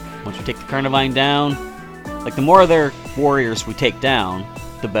 Once we take the Carnivine down, like, the more of their warriors we take down,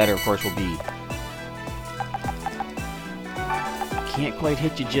 the better, of course, we'll be. Can't quite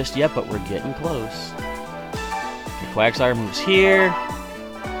hit you just yet, but we're getting close. The Quagsire moves here.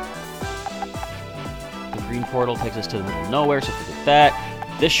 The green portal takes us to the middle of nowhere, so forget that.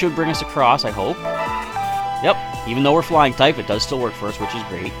 This should bring us across, I hope. Yep, even though we're flying type, it does still work for us, which is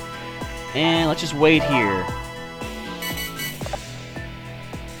great. And let's just wait here.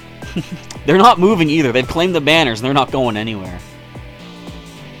 They're not moving either. They've claimed the banners and they're not going anywhere.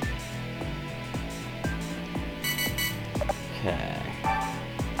 Okay.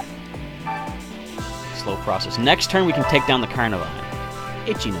 Slow process. Next turn we can take down the Carnivine.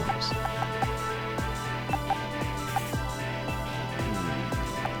 Itchy nose.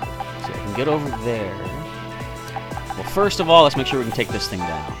 So I can get over there. Well, first of all, let's make sure we can take this thing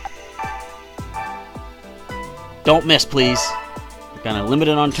down. Don't miss, please. Kind of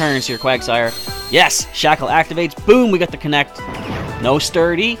limited on turns here, Quagsire. Yes! Shackle activates. Boom! We got the connect. No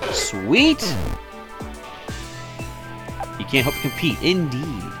sturdy. Sweet! can't hope to compete.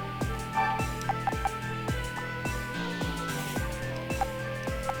 Indeed.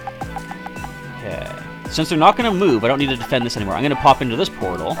 Okay. Since they're not going to move, I don't need to defend this anymore. I'm going to pop into this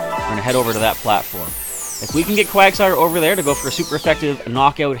portal. We're going to head over to that platform. If we can get Quagsire over there to go for a super effective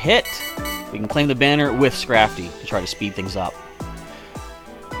knockout hit, we can claim the banner with Scrafty to try to speed things up.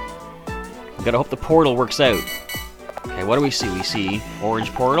 We gotta hope the portal works out. Okay, what do we see? We see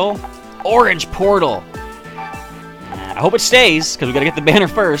orange portal. Orange portal! I hope it stays, because we gotta get the banner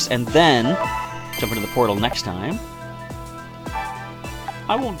first, and then jump into the portal next time.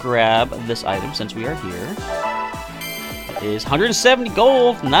 I will grab this item since we are here. It is 170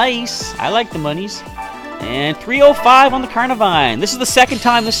 gold. Nice! I like the monies. And 305 on the Carnivine. This is the second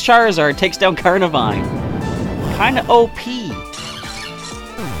time this Charizard takes down Carnivine. Kinda OP.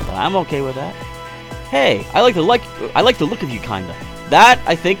 But I'm okay with that. Hey, I like the look of you, kinda. That,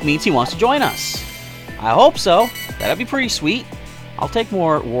 I think, means he wants to join us. I hope so. That'd be pretty sweet. I'll take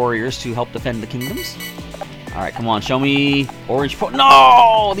more warriors to help defend the kingdoms. Alright, come on, show me orange portal.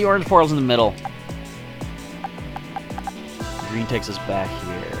 No! The orange portal's in the middle. Green takes us back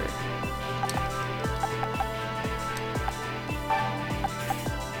here.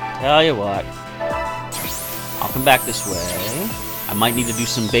 Tell you what, I'll come back this way. I might need to do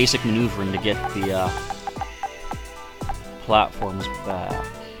some basic maneuvering to get the platforms back.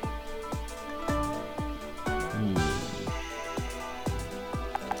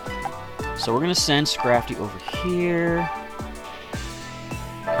 So we're going to send Scrafty over here.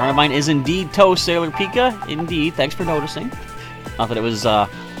 Carnivine is indeed toast, Sailor Pika. Indeed, thanks for noticing. Not that it was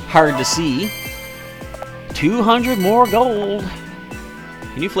hard to see. 200 more gold.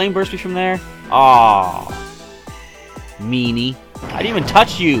 Can you flame burst me from there? Aww. Meanie. I didn't even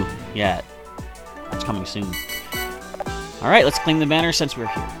touch you yet. That's coming soon. Alright, let's claim the banner since we're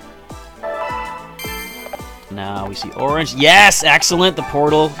here. Now we see orange. Yes! Excellent! The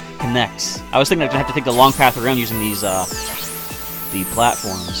portal connects. I was thinking I'd have to take the long path around using these, the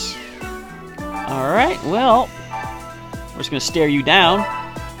platforms. Alright, well, we're just going to stare you down.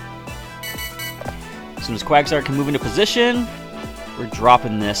 As soon as Quagsire can move into position, we're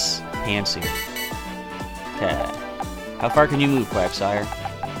dropping this hand seer. Okay. How far can you move, Quagsire?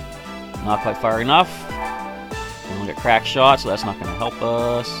 Not quite far enough. We don't get crack shot, so that's not going to help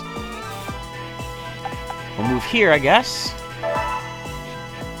us. We'll move here, I guess.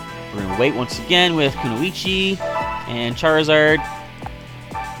 We're going to wait once again with Kunoichi and Charizard.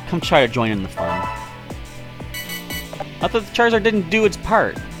 Come try to join in the fun. Not that the Charizard didn't do its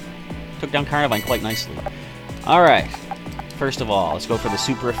part. Took down Carnivine quite nicely. Alright. First of all, let's go for the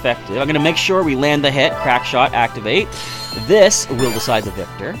super effective. I'm going to make sure we land the hit. Crack shot, activate. This will decide the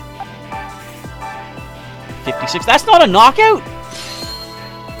victor. 56. That's not a knockout!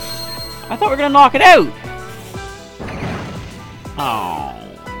 I thought we were going to knock it out. Oh.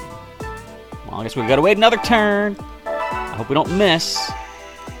 Well, I guess we've got to wait another turn. I hope we don't miss.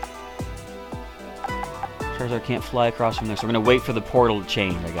 Charizard can't fly across from there, so we're going to wait for the portal to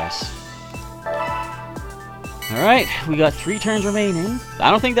change, I guess. Alright, we got 3 turns remaining. I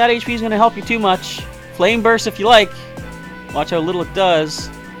don't think that HP is going to help you too much. Flame Burst if you like. Watch how little it does.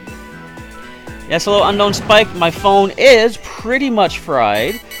 Yes, hello, Unknown Spike. My phone is pretty much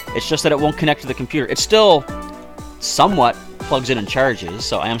fried. It's just that it won't connect to the computer. It still somewhat plugs in and charges,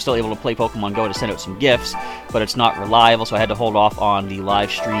 so I am still able to play Pokemon Go to send out some gifts, but it's not reliable, so I had to hold off on the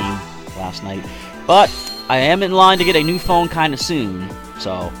live stream last night. But I am in line to get a new phone kind of soon,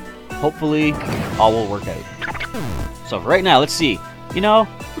 so hopefully all will work out. So for right now, let's see. You know,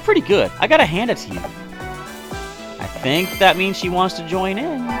 you're pretty good. I gotta hand it to you. I think that means she wants to join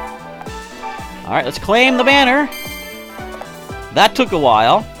in. Alright, let's claim the banner. That took a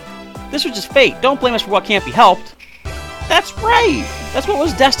while. This was just fate. Don't blame us for what can't be helped. That's right. That's what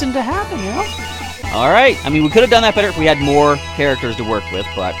was destined to happen, you know? Alright, I mean, we could have done that better if we had more characters to work with,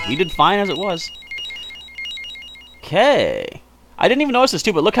 but we did fine as it was. Okay. I didn't even notice this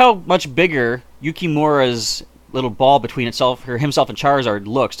too, but look how much bigger Yukimura's little ball between himself and Charizard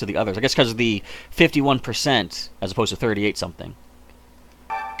looks to the others. I guess because of the 51% as opposed to 38 something.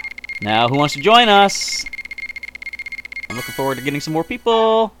 Now, who wants to join us? I'm looking forward to getting some more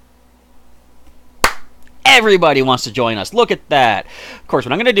people. Everybody wants to join us. Look at that. Of course,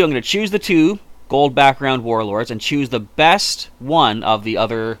 what I'm going to do, I'm going to choose the 2 gold background warlords and choose the best one of the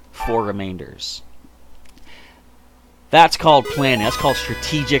other 4 remainders. That's called planning. That's called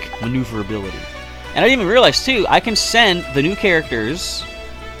strategic maneuverability. And I didn't even realize, too, I can send the new characters...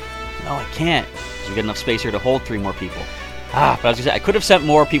 No, I can't, because we get enough space here to hold 3 more people. But I was going to say, I could have sent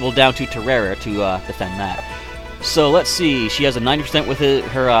more people down to Terraria to defend that. So let's see. She has a 90% with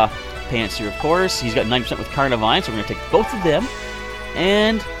her Pantser, of course. He's got 90% with Carnivine, so we're going to take both of them.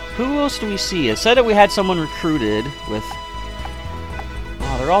 And who else do we see? It said that we had someone recruited with...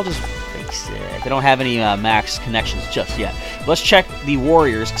 Oh, they're all just basic. They don't have any max connections just yet. Let's check the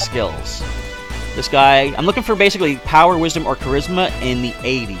warrior's skills. This guy... I'm looking for basically power, wisdom, or charisma in the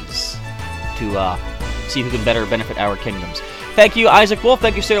 80s to see who can better benefit our kingdoms. Thank you, Isaac Wolf.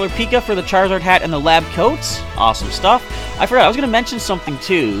 Thank you, Sailor Pika, for the Charizard hat and the lab coats. Awesome stuff. I forgot, I was going to mention something,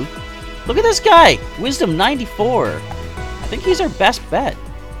 too. Look at this guy. Wisdom 94. I think he's our best bet.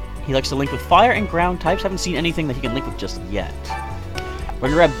 He likes to link with fire and ground types. Haven't seen anything that he can link with just yet. We're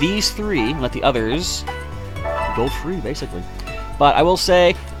going to grab these 3 and let the others go free, basically. But I will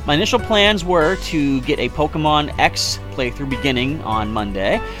say, my initial plans were to get a Pokemon X playthrough beginning on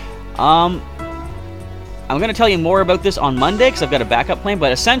Monday. I'm going to tell you more about this on Monday because I've got a backup plan,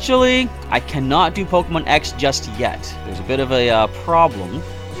 but essentially, I cannot do Pokemon X just yet. There's a bit of a problem,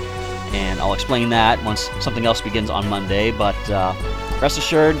 and I'll explain that once something else begins on Monday, but rest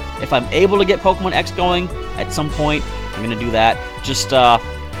assured, if I'm able to get Pokemon X going at some point, I'm going to do that. Just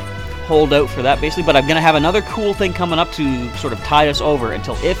hold out for that, basically, but I'm going to have another cool thing coming up to sort of tide us over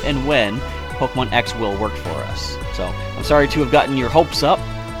until if and when Pokemon X will work for us. So, I'm sorry to have gotten your hopes up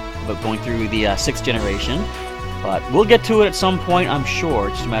about going through the 6th generation, but we'll get to it at some point, I'm sure.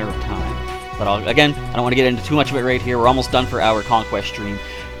 It's just a matter of time. But again, I don't want to get into too much of it right here. We're almost done for our Conquest stream,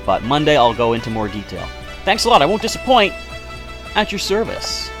 but Monday I'll go into more detail. Thanks a lot. I won't disappoint. At your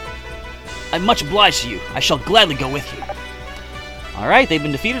service. I'm much obliged to you. I shall gladly go with you. Alright, they've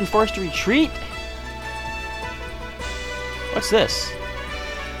been defeated and forced to retreat. What's this?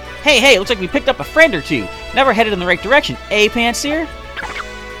 Hey, looks like we picked up a friend or two. Never headed in the right direction, eh, Pantser?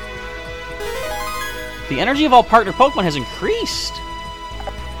 The energy of all partner Pokemon has increased.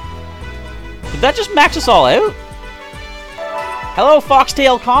 Did that just max us all out? Hello,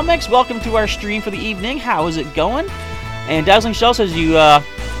 Foxtail Comics. Welcome to our stream for the evening. How is it going? And Dazzling Shell says you got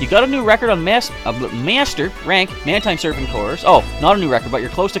a new record on Master Rank Mantine Surfing course. Oh, not a new record, but you're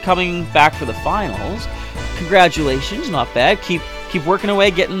close to coming back for the finals. Congratulations, not bad. Keep working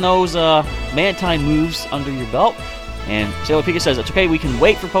away, getting those Mantine moves under your belt. And Sailor Pika says, it's okay, we can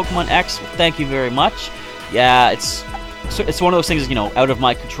wait for Pokemon X. Well, thank you very much. Yeah, it's one of those things, out of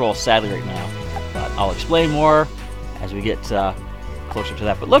my control, sadly, right now. But I'll explain more as we get closer to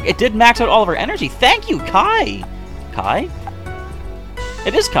that. But look, it did max out all of our energy. Thank you, Kai. Kai?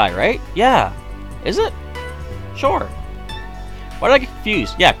 It is Kai, right? Yeah. Is it? Sure. Why did I get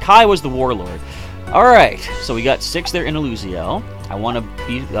confused? Yeah, Kai was the warlord. Alright, so we got 6 there in Illusio. I want to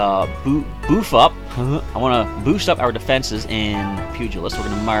boof up. I want to boost up our defenses in Pugilist. We're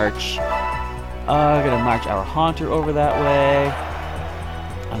going to march our Haunter over that way.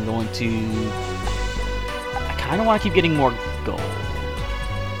 I'm going to... I kind of want to keep getting more gold.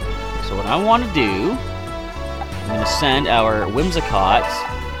 So what I want to do... I'm going to send our Whimsicott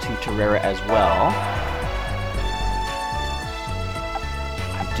to Terrera as well.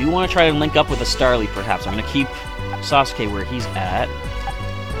 I do want to try to link up with a Starly, perhaps. I'm going to keep Sasuke where he's at.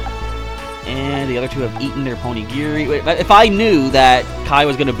 And the other two have eaten their Ponigiri. Wait, if I knew that Kai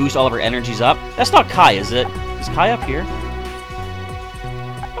was going to boost all of her energies up... That's not Kai, is it? Is Kai up here?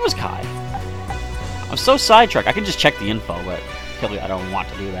 That was Kai. I'm so sidetracked. I can just check the info, but clearly I don't want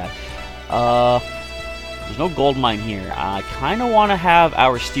to do that. There's no gold mine here. I kind of want to have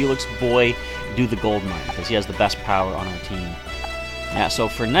our Steelix boy do the gold mine, because he has the best power on our team. Yeah, so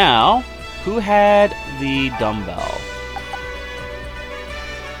for now, who had the dumbbell?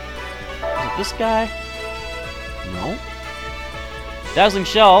 Is it this guy? No. Dazzling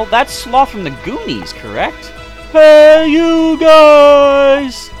Shell, that's Sloth from the Goonies, correct? Hey, you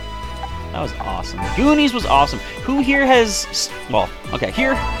guys! That was awesome. Goonies was awesome. Who here has... Well, okay,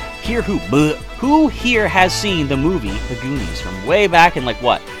 who here has seen the movie The Goonies from way back in, like,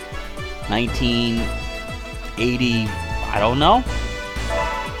 what? 1980... I don't know?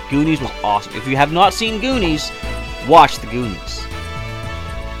 Goonies was awesome. If you have not seen Goonies, watch The Goonies.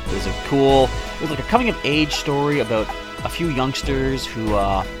 It was a cool... It was like a coming-of-age story about a few youngsters who,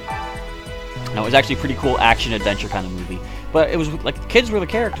 it was actually a pretty cool action-adventure kind of movie. But it was, like, the kids were the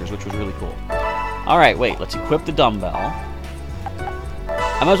characters, which was really cool. Alright, wait, let's equip the dumbbell.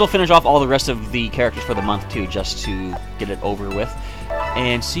 I might as well finish off all the rest of the characters for the month, too, just to get it over with.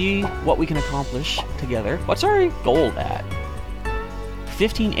 And see what we can accomplish together. What's our gold at?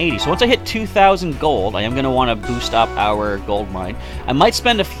 1580. So once I hit 2,000 gold, I am going to want to boost up our gold mine. I might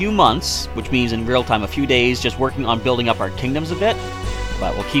spend a few months, which means in real time, a few days, just working on building up our kingdoms a bit.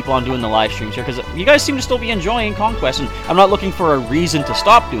 But we'll keep on doing the live streams here, because you guys seem to still be enjoying Conquest, and I'm not looking for a reason to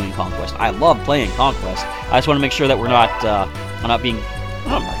stop doing Conquest. I love playing Conquest. I just want to make sure that we're not being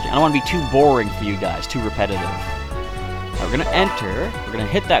I don't want to be too boring for you guys, too repetitive. Now we're going to enter. We're going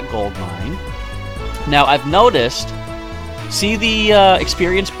to hit that gold mine. Now, I've noticed, see the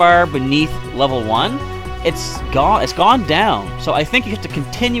experience bar beneath level 1? It's gone down. So I think you have to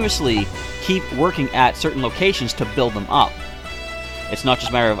continuously keep working at certain locations to build them up. It's not just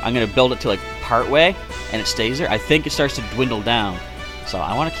a matter of, I'm going to build it to like part way, and it stays there. I think it starts to dwindle down. So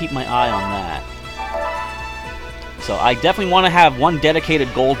I want to keep my eye on that. So I definitely want to have one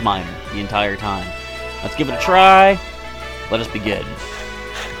dedicated gold miner the entire time. Let's give it a try. Let us begin.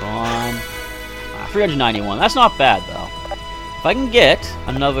 Come on. 391. That's not bad, though. If I can get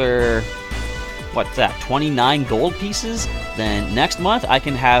another, what's that, 29 gold pieces, then next month I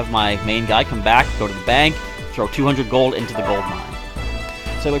can have my main guy come back, go to the bank, throw 200 gold into the gold mine.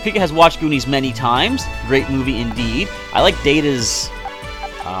 So Pika has watched Goonies many times. Great movie indeed. I like Data's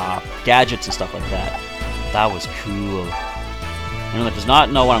gadgets and stuff like that. That was cool. Anyone that does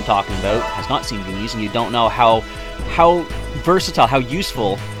not know what I'm talking about, has not seen Goonies, and you don't know how versatile, how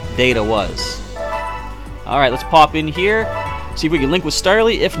useful Data was. Alright, let's pop in here. See if we can link with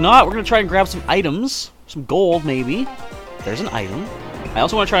Starly. If not, we're going to try and grab some items. Some gold, maybe. There's an item. I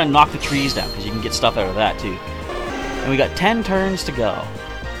also want to try and knock the trees down, because you can get stuff out of that, too. And we got 10 turns to go.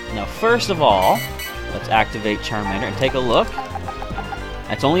 Now, first of all, let's activate Charmander and take a look.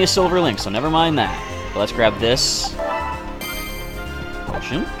 That's only a silver link, so never mind that. But let's grab this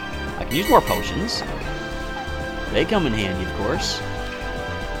potion. I can use more potions. They come in handy, of course.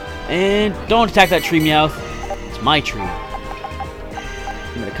 And don't attack that tree, Meowth. It's my tree.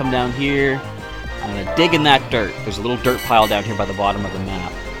 I'm going to come down here. I'm going to dig in that dirt. There's a little dirt pile down here by the bottom of the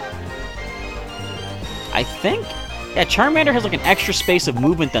map. I think... yeah, Charmander has like an extra space of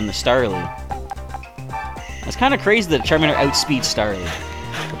movement than the Starly. It's kind of crazy that Charmander outspeeds Starly.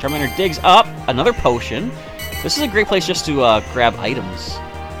 So Charmander digs up. Another potion. This is a great place just to grab items.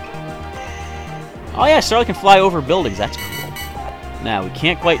 Oh yeah, Starly can fly over buildings. That's cool. Now, we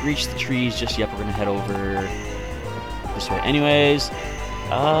can't quite reach the trees just yet. We're going to head over this way anyways.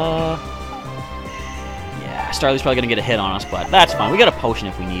 Yeah, Starly's probably going to get a hit on us, but that's fine. We got a potion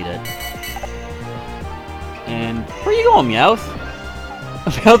if we need it. And where are you going, Meowth?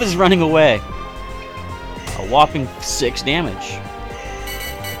 Meowth is running away. A whopping 6 damage.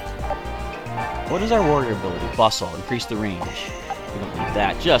 What is our warrior ability? Bustle. Increase the range. We don't need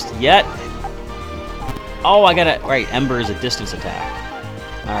that just yet. Oh, I got it. Right, Ember is a distance attack.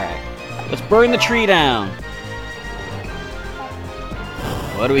 Alright. Let's burn the tree down.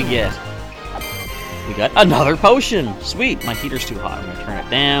 What do we get? We got another potion. Sweet. My heater's too hot. I'm going to turn it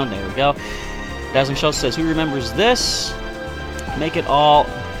down. There we go. Dazzling Shell says, who remembers this? Make it all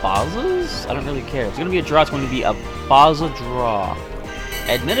Bazas? I don't really care. If it's going to be a draw, it's going to be a Baza draw.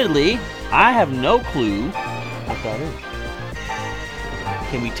 Admittedly, I have no clue what that is.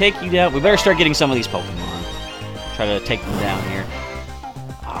 Can we take you down? We better start getting some of these Pokemon. Try to take them down here.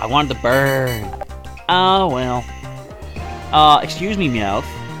 Oh, I wanted to burn. Oh, well. Excuse me, Meowth.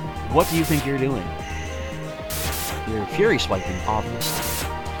 What do you think you're doing? You're Fury Swiping, obviously.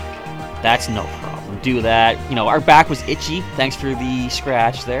 That's no problem. Do that. You know, our back was itchy. Thanks for the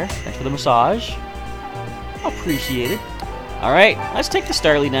scratch there. Thanks for the massage. Appreciate it. Alright, let's take the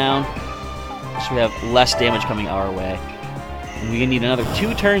Starly down. So we have less damage coming our way. And we need another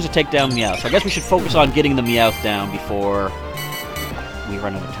 2 turns to take down Meowth. So I guess we should focus on getting the Meowth down before we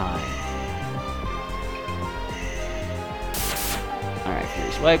run out of time. Alright,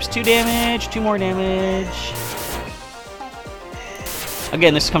 Fury Swipes. 2 damage. 2 more damage.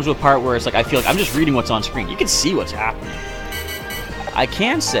 Again, this comes to a part where it's like I feel like I'm just reading what's on screen. You can see what's happening. I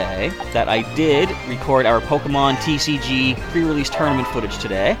can say that I did record our Pokemon TCG pre-release tournament footage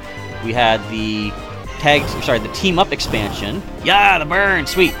today. We had the the Team Up expansion. Yeah, the burn,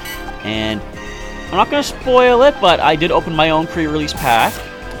 sweet. And I'm not going to spoil it, but I did open my own pre-release pack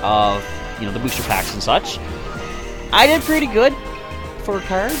of, you know, the booster packs and such. I did pretty good for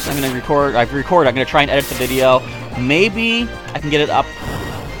cards. I'm going to record. I'm going to try and edit the video. Maybe I can get it up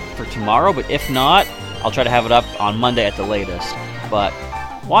for tomorrow, but if not, I'll try to have it up on Monday at the latest. But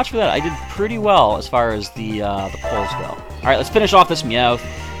watch for that. I did pretty well as far as the polls go. All right, let's finish off this Meowth.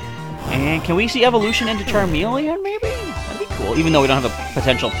 And can we see evolution into Charmeleon, maybe? That'd be cool, even though we don't have a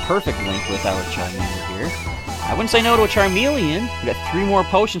potential perfect link with our Charmander here. I wouldn't say no to a Charmeleon. We got 3 more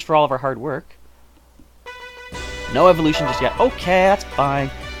potions for all of our hard work. No evolution just yet. Okay, that's fine.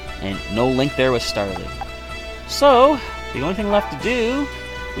 And no link there with Starly. So, the only thing left to do,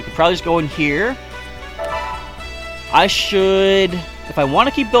 we could probably just go in here. I should, if I want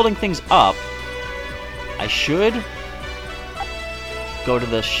to keep building things up, I should go to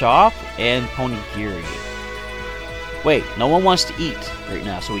the shop and Ponygiri. Wait, no one wants to eat right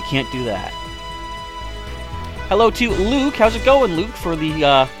now, so we can't do that. Hello to Luke. How's it going, Luke, for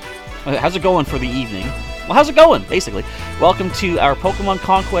the, how's it going for the evening? Well, how's it going, basically? Welcome to our Pokemon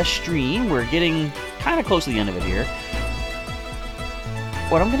Conquest stream. We're getting kind of close to the end of it here.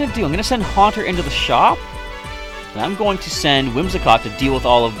 What I'm going to do, I'm going to send Haunter into the shop. And I'm going to send Whimsicott to deal with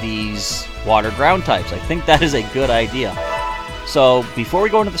all of these water ground types. I think that is a good idea. So, before we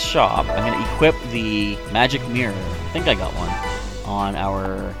go into the shop, I'm going to equip the magic mirror. I think I got one on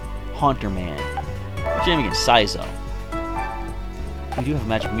our Haunter man. We're jamming against Saizo. We do have a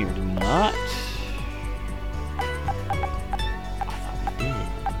magic mirror, do we not?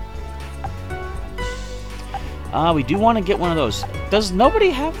 We do want to get one of those. Does nobody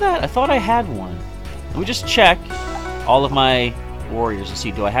have that? I thought I had one. Let me just check all of my warriors and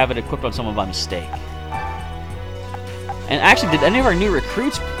see, do I have it equipped on someone by mistake? And actually, did any of our new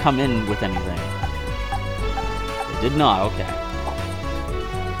recruits come in with anything? They did not, okay.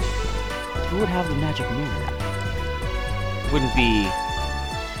 Who would have the magic mirror? It wouldn't be...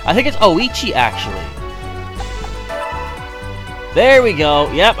 I think it's Oichi, actually. There we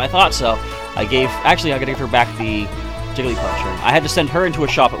go. Yep, I thought so. Actually, I gotta give her back the Jigglypuff charm. I had to send her into a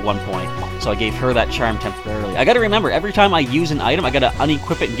shop at one point, so I gave her that charm temporarily. I gotta remember, every time I use an item, I gotta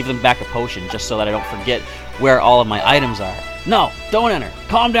unequip it and give them back a potion, just so that I don't forget where all of my items are. No, don't enter.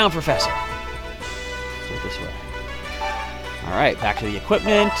 Calm down, Professor. Let's do it this way. Alright, back to the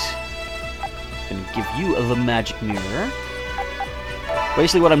equipment. Gonna give you the magic mirror.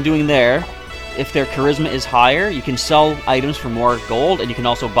 Basically what I'm doing there, if their charisma is higher, you can sell items for more gold, and you can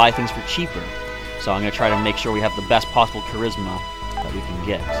also buy things for cheaper. So I'm going to try to make sure we have the best possible charisma that we can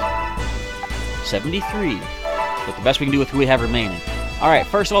get. 73. But the best we can do with who we have remaining. Alright,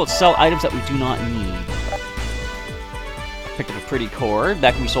 first of all, let's sell items that we do not need. Picked up a pretty cord.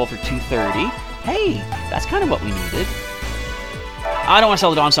 That can be sold for 230. Hey, that's kind of what we needed. I don't want to sell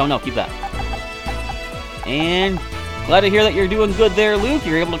the Dawn Stone. No, keep that. And... glad to hear that you're doing good there, Luke.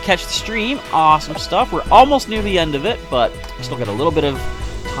 You're able to catch the stream. Awesome stuff. We're almost near the end of it, but we still got a little bit of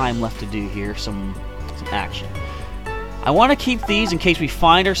time left to do here. Some action. I want to keep these in case we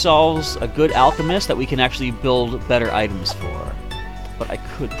find ourselves a good alchemist that we can actually build better items for. But I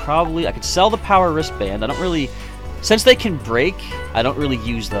could sell the power wristband. I don't really... since they can break, I don't really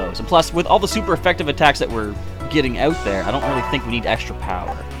use those. And plus, with all the super effective attacks that we're getting out there, I don't really think we need extra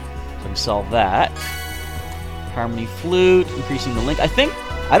power. So I can sell that. Harmony Flute, increasing the link.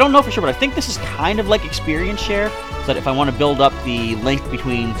 I don't know for sure, but I think this is kind of like experience share, so that if I want to build up the link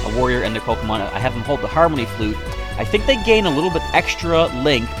between a warrior and their Pokemon, I have them hold the Harmony Flute. I think they gain a little bit extra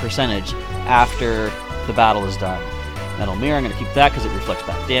link percentage after the battle is done. Metal Mirror, I'm going to keep that because it reflects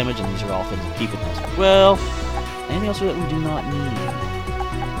back damage, and these are all things I'm keeping as well. Anything else that we do not need?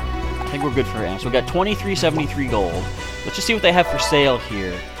 I think we're good for now. So we got 2373 gold. Let's just see what they have for sale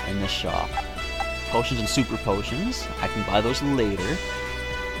here in this shop. Potions and super potions. I can buy those later.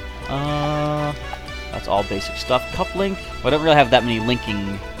 That's all basic stuff. Cup link. Well, I don't really have that many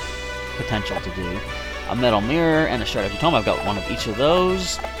linking potential to do. A metal mirror and a shard of Tome. I've got one of each of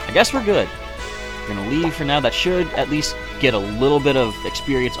those. I guess we're good. We're gonna leave for now. That should at least get a little bit of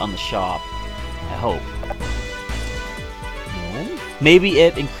experience on the shop. I hope. No? Maybe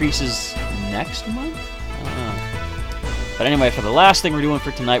it increases next month? I don't know. But anyway, for the last thing we're doing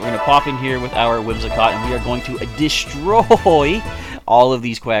for tonight, we're going to pop in here with our Whimsicott, and we are going to destroy all of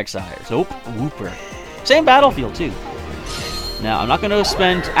these Quagsires. Oh, Whooper. Same battlefield, too. Now, I'm not going to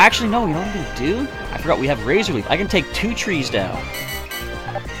spend... actually, no, you know what I'm going to do? I forgot we have Razor Leaf. I can take 2 trees down.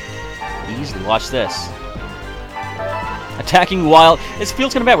 Easily. Watch this. Attacking wild... it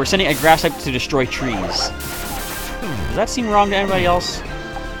feels kind of bad. We're sending a grass type to destroy trees. Does that seem wrong to anybody else?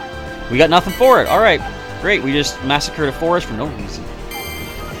 We got nothing for it. Alright. Great, we just massacred a forest for no reason.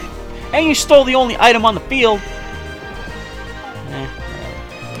 And you stole the only item on the field!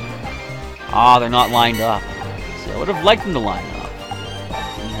 Ah, they're not lined up. See, I would have liked them to line up.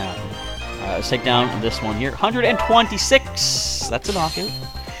 Didn't happen. Alright, let's take down this one here. 126! That's a knockout.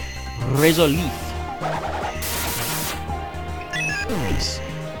 Razor Leaf. Nice.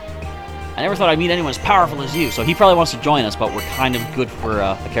 I never thought I'd meet anyone as powerful as you, so he probably wants to join us, but we're kind of good for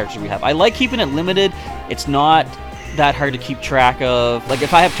the characters we have. I like keeping it limited. It's not that hard to keep track of. Like,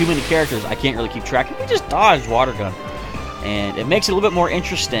 if I have too many characters, I can't really keep track. You can just dodge Water Gun. And it makes it a little bit more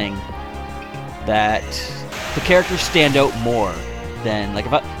interesting that the characters stand out more than...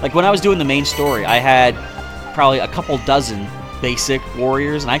 like when I was doing the main story, I had probably a couple dozen basic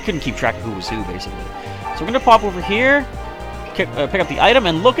warriors, and I couldn't keep track of who was who, basically. So we're going to pop over here. Pick up the item,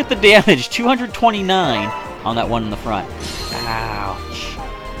 and look at the damage. 229 on that one in the front. Ouch.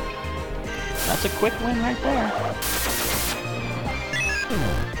 That's a quick win right there.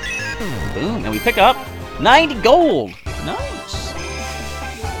 Boom, and we pick up 90 gold. Nice.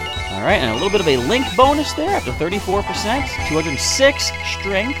 All right, and a little bit of a link bonus there after 34%. 206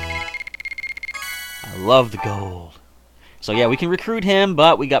 strength. I love the gold. So yeah, we can recruit him,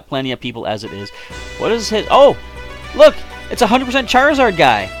 but we got plenty of people as it is. What is his... Oh, look, it's a 100% Charizard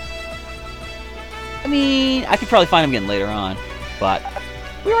guy. I mean, I could probably find him again later on, but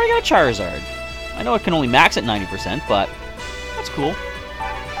we already got a Charizard. I know it can only max at 90%, but that's cool.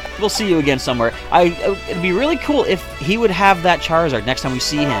 We'll see you again somewhere. It'd be really cool if he would have that Charizard next time we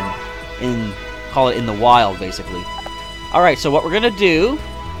see him in, call it in the wild, basically. Alright, so what we're going to do,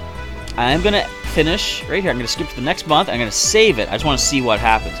 I'm going to finish right here. I'm going to skip to the next month. I'm going to save it. I just want to see what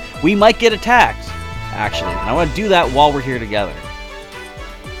happens. We might get attacked, actually. And I want to do that while we're here together.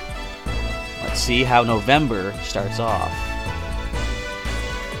 Let's see how November starts off.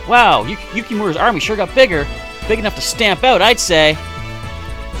 Wow, Yukimura's army sure got bigger. Big enough to stamp out, I'd say.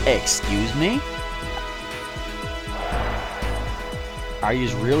 Excuse me? Are you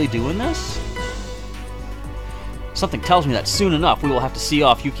really doing this? Something tells me that soon enough we will have to see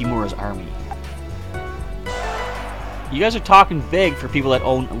off Yukimura's army. You guys are talking big for people that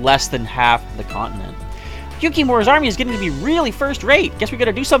own less than half the continent. Yukimura's army is getting to be really first rate. Guess we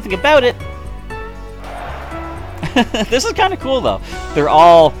gotta do something about it. This is kind of cool though. They're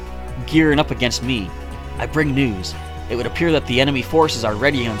all gearing up against me. I bring news. It would appear that the enemy forces are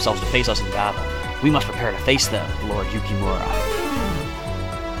readying themselves to face us in battle. We must prepare to face them, Lord Yukimura.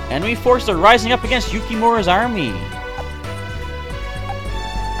 Enemy forces are rising up against Yukimura's army.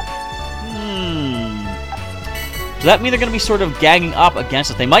 Does that mean they're going to be sort of ganging up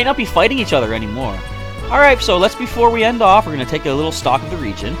against us? They might not be fighting each other anymore. Alright, so before we end off, we're going to take a little stock of the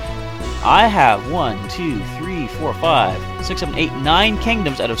region. I have 1, 2, 3, 4, 5, 6, 7, 8, 9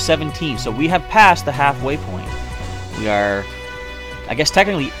 kingdoms out of 17. So we have passed the halfway point. We are, I guess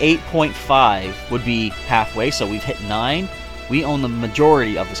technically 8.5 would be halfway, so we've hit 9. We own the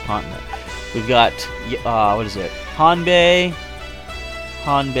majority of this continent. We've got, what is it? Hanbei.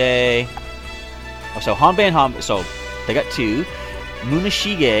 Oh, so Hanbei and Hanbei, so they got 2.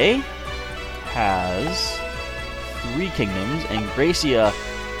 Munashige has 3 kingdoms, and Gracia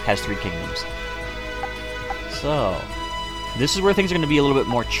has 3 kingdoms. So, this is where things are going to be a little bit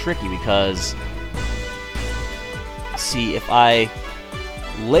more tricky, because, see, if I,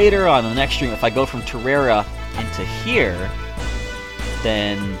 later on in the next stream, if I go from Terrera into here,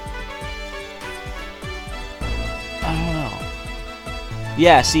 then, I don't know.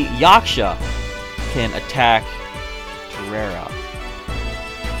 Yeah, see, Yaksha can attack Terrera.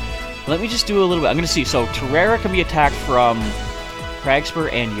 Let me just do a little bit. I'm going to see. So, Terrera can be attacked from Cragspur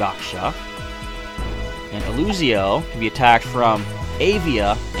and Yaksha. And Illusio can be attacked from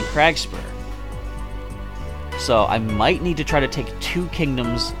Avia and Cragspur. So, I might need to try to take 2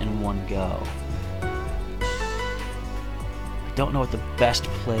 kingdoms in one go. I don't know what the best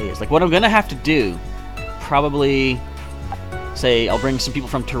play is. Like, what I'm going to have to do, probably, say, I'll bring some people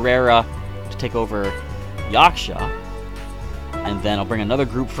from Terrera to take over Yaksha, and then I'll bring another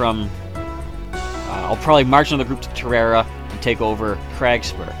group from, I'll probably march another group to Terrera and take over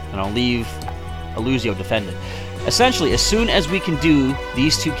Cragspur, and I'll leave Illusio defended. Essentially, as soon as we can do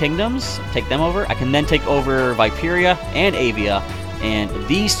these 2 kingdoms, take them over, I can then take over Viperia and Avia, and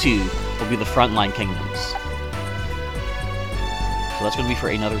these 2 will be the frontline kingdoms. So that's going to be for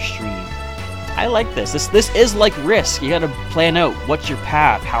another stream. I like this. This is like Risk. You got to plan out what's your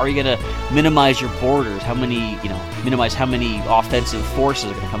path. How are you going to minimize your borders? How many, minimize how many offensive forces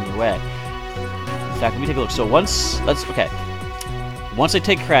are going to come your way. In fact, let me take a look. So once I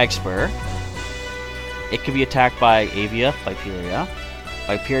take Cragspur, it could be attacked by Avia, Viperia.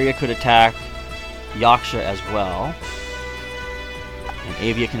 Viperia could attack Yaksha as well. And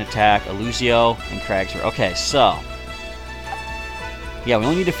Avia can attack Illusio and Cragspur. Okay, so yeah, we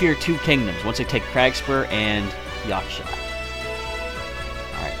only need to fear 2 kingdoms once they take Cragspur and Yaksha.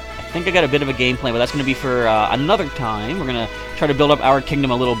 Alright, I think I got a bit of a game plan, but that's going to be for another time. We're going to try to build up our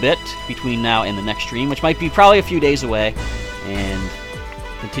kingdom a little bit between now and the next stream, which might be probably a few days away, and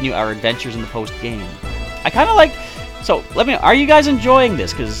continue our adventures in the post-game. I kind of like... So, let me know, are you guys enjoying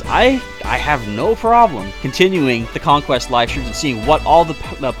this? Because I have no problem continuing the Conquest live streams and seeing what all the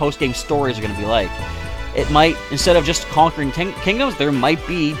post-game stories are going to be like. It might, instead of just conquering kingdoms, there might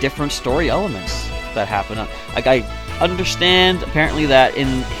be different story elements that happen. Like, I understand, apparently, that in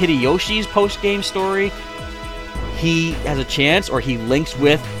Hideyoshi's post-game story, he has a chance, or he links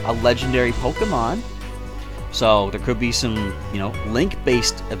with a legendary Pokemon. So, there could be some,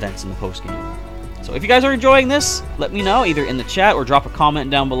 link-based events in the post-game. So if you guys are enjoying this, let me know either in the chat or drop a comment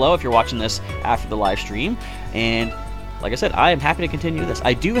down below if you're watching this after the live stream. And like I said, I am happy to continue this.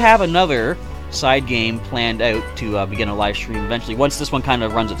 I do have another side game planned out to begin a live stream eventually, once this one kind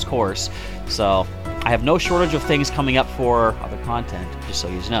of runs its course. So I have no shortage of things coming up for other content, just so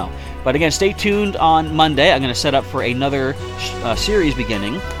you know. But again, stay tuned on Monday. I'm going to set up for another series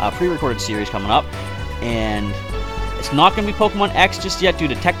beginning, a pre-recorded series coming up. And it's not going to be Pokemon X just yet due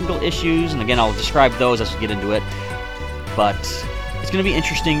to technical issues. And again, I'll describe those as we get into it. But it's going to be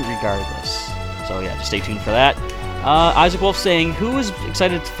interesting regardless. So yeah, just stay tuned for that. Isaac Wolf saying, who is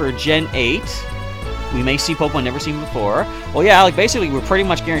excited for Gen 8? We may see Pokemon never seen before. Well, yeah, like basically we're pretty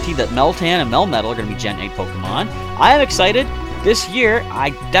much guaranteed that Meltan and Melmetal are going to be Gen 8 Pokemon. I am excited. This year, I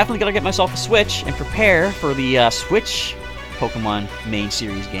definitely got to get myself a Switch and prepare for the Switch Pokemon main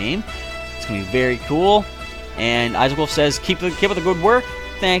series game. It's going to be very cool. And Isaac Wolf says, keep up the good work.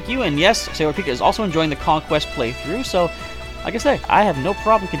 Thank you. And yes, Sailor Pika is also enjoying the Conquest playthrough. So, like I say, I have no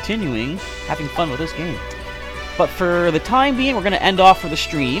problem continuing having fun with this game. But for the time being, we're going to end off for the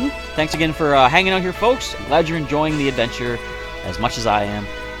stream. Thanks again for hanging out here, folks. I'm glad you're enjoying the adventure as much as I am.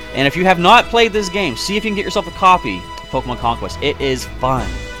 And if you have not played this game, see if you can get yourself a copy of Pokemon Conquest. It is fun.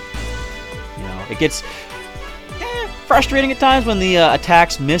 You know, it gets frustrating at times when the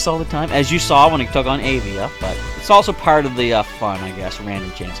attacks miss all the time, as you saw when he took on Avia. But it's also part of the fun, I guess, random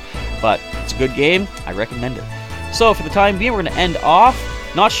chance. But it's a good game. I recommend it. So for the time being, we're going to end off.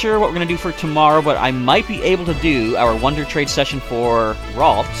 Not sure what we're going to do for tomorrow, but I might be able to do our Wonder Trade session for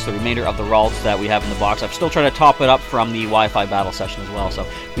Ralts, the remainder of the Ralts that we have in the box. I'm still trying to top it up from the Wi-Fi battle session as well, so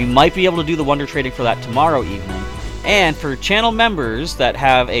we might be able to do the Wonder Trading for that tomorrow evening. And for channel members that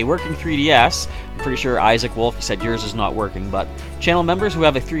have a working 3DS, I'm pretty sure Isaac Wolf, he said yours is not working, but channel members who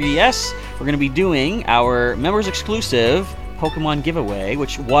have a 3DS, we're going to be doing our members exclusive Pokemon giveaway,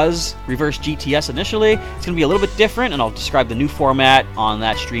 which was Reverse GTS initially. It's going to be a little bit different, and I'll describe the new format on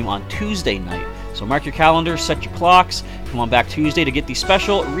that stream on Tuesday night. So mark your calendars, set your clocks, come on back Tuesday to get the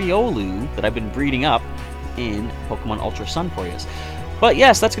special Riolu that I've been breeding up in Pokemon Ultra Sun for you. But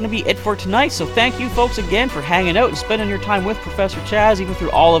yes, that's going to be it for tonight, so thank you folks again for hanging out and spending your time with Professor Chaz, even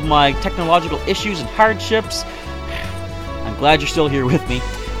through all of my technological issues and hardships. I'm glad you're still here with me.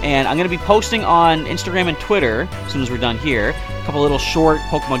 And I'm going to be posting on Instagram and Twitter, as soon as we're done here, a couple little short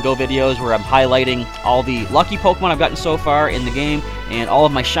Pokemon Go videos where I'm highlighting all the lucky Pokemon I've gotten so far in the game, and all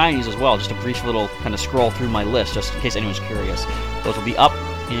of my shinies as well, just a brief little kind of scroll through my list, just in case anyone's curious. Those will be up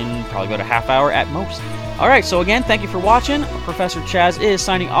in probably about a half hour at most. Alright, so again, thank you for watching. Professor Chaz is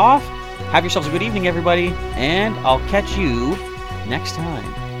signing off. Have yourselves a good evening, everybody, and I'll catch you next time.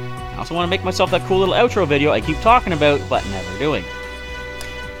 I also want to make myself that cool little outro video I keep talking about, but never doing.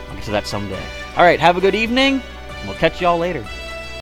 To that someday. Alright, have a good evening, and we'll catch y'all later.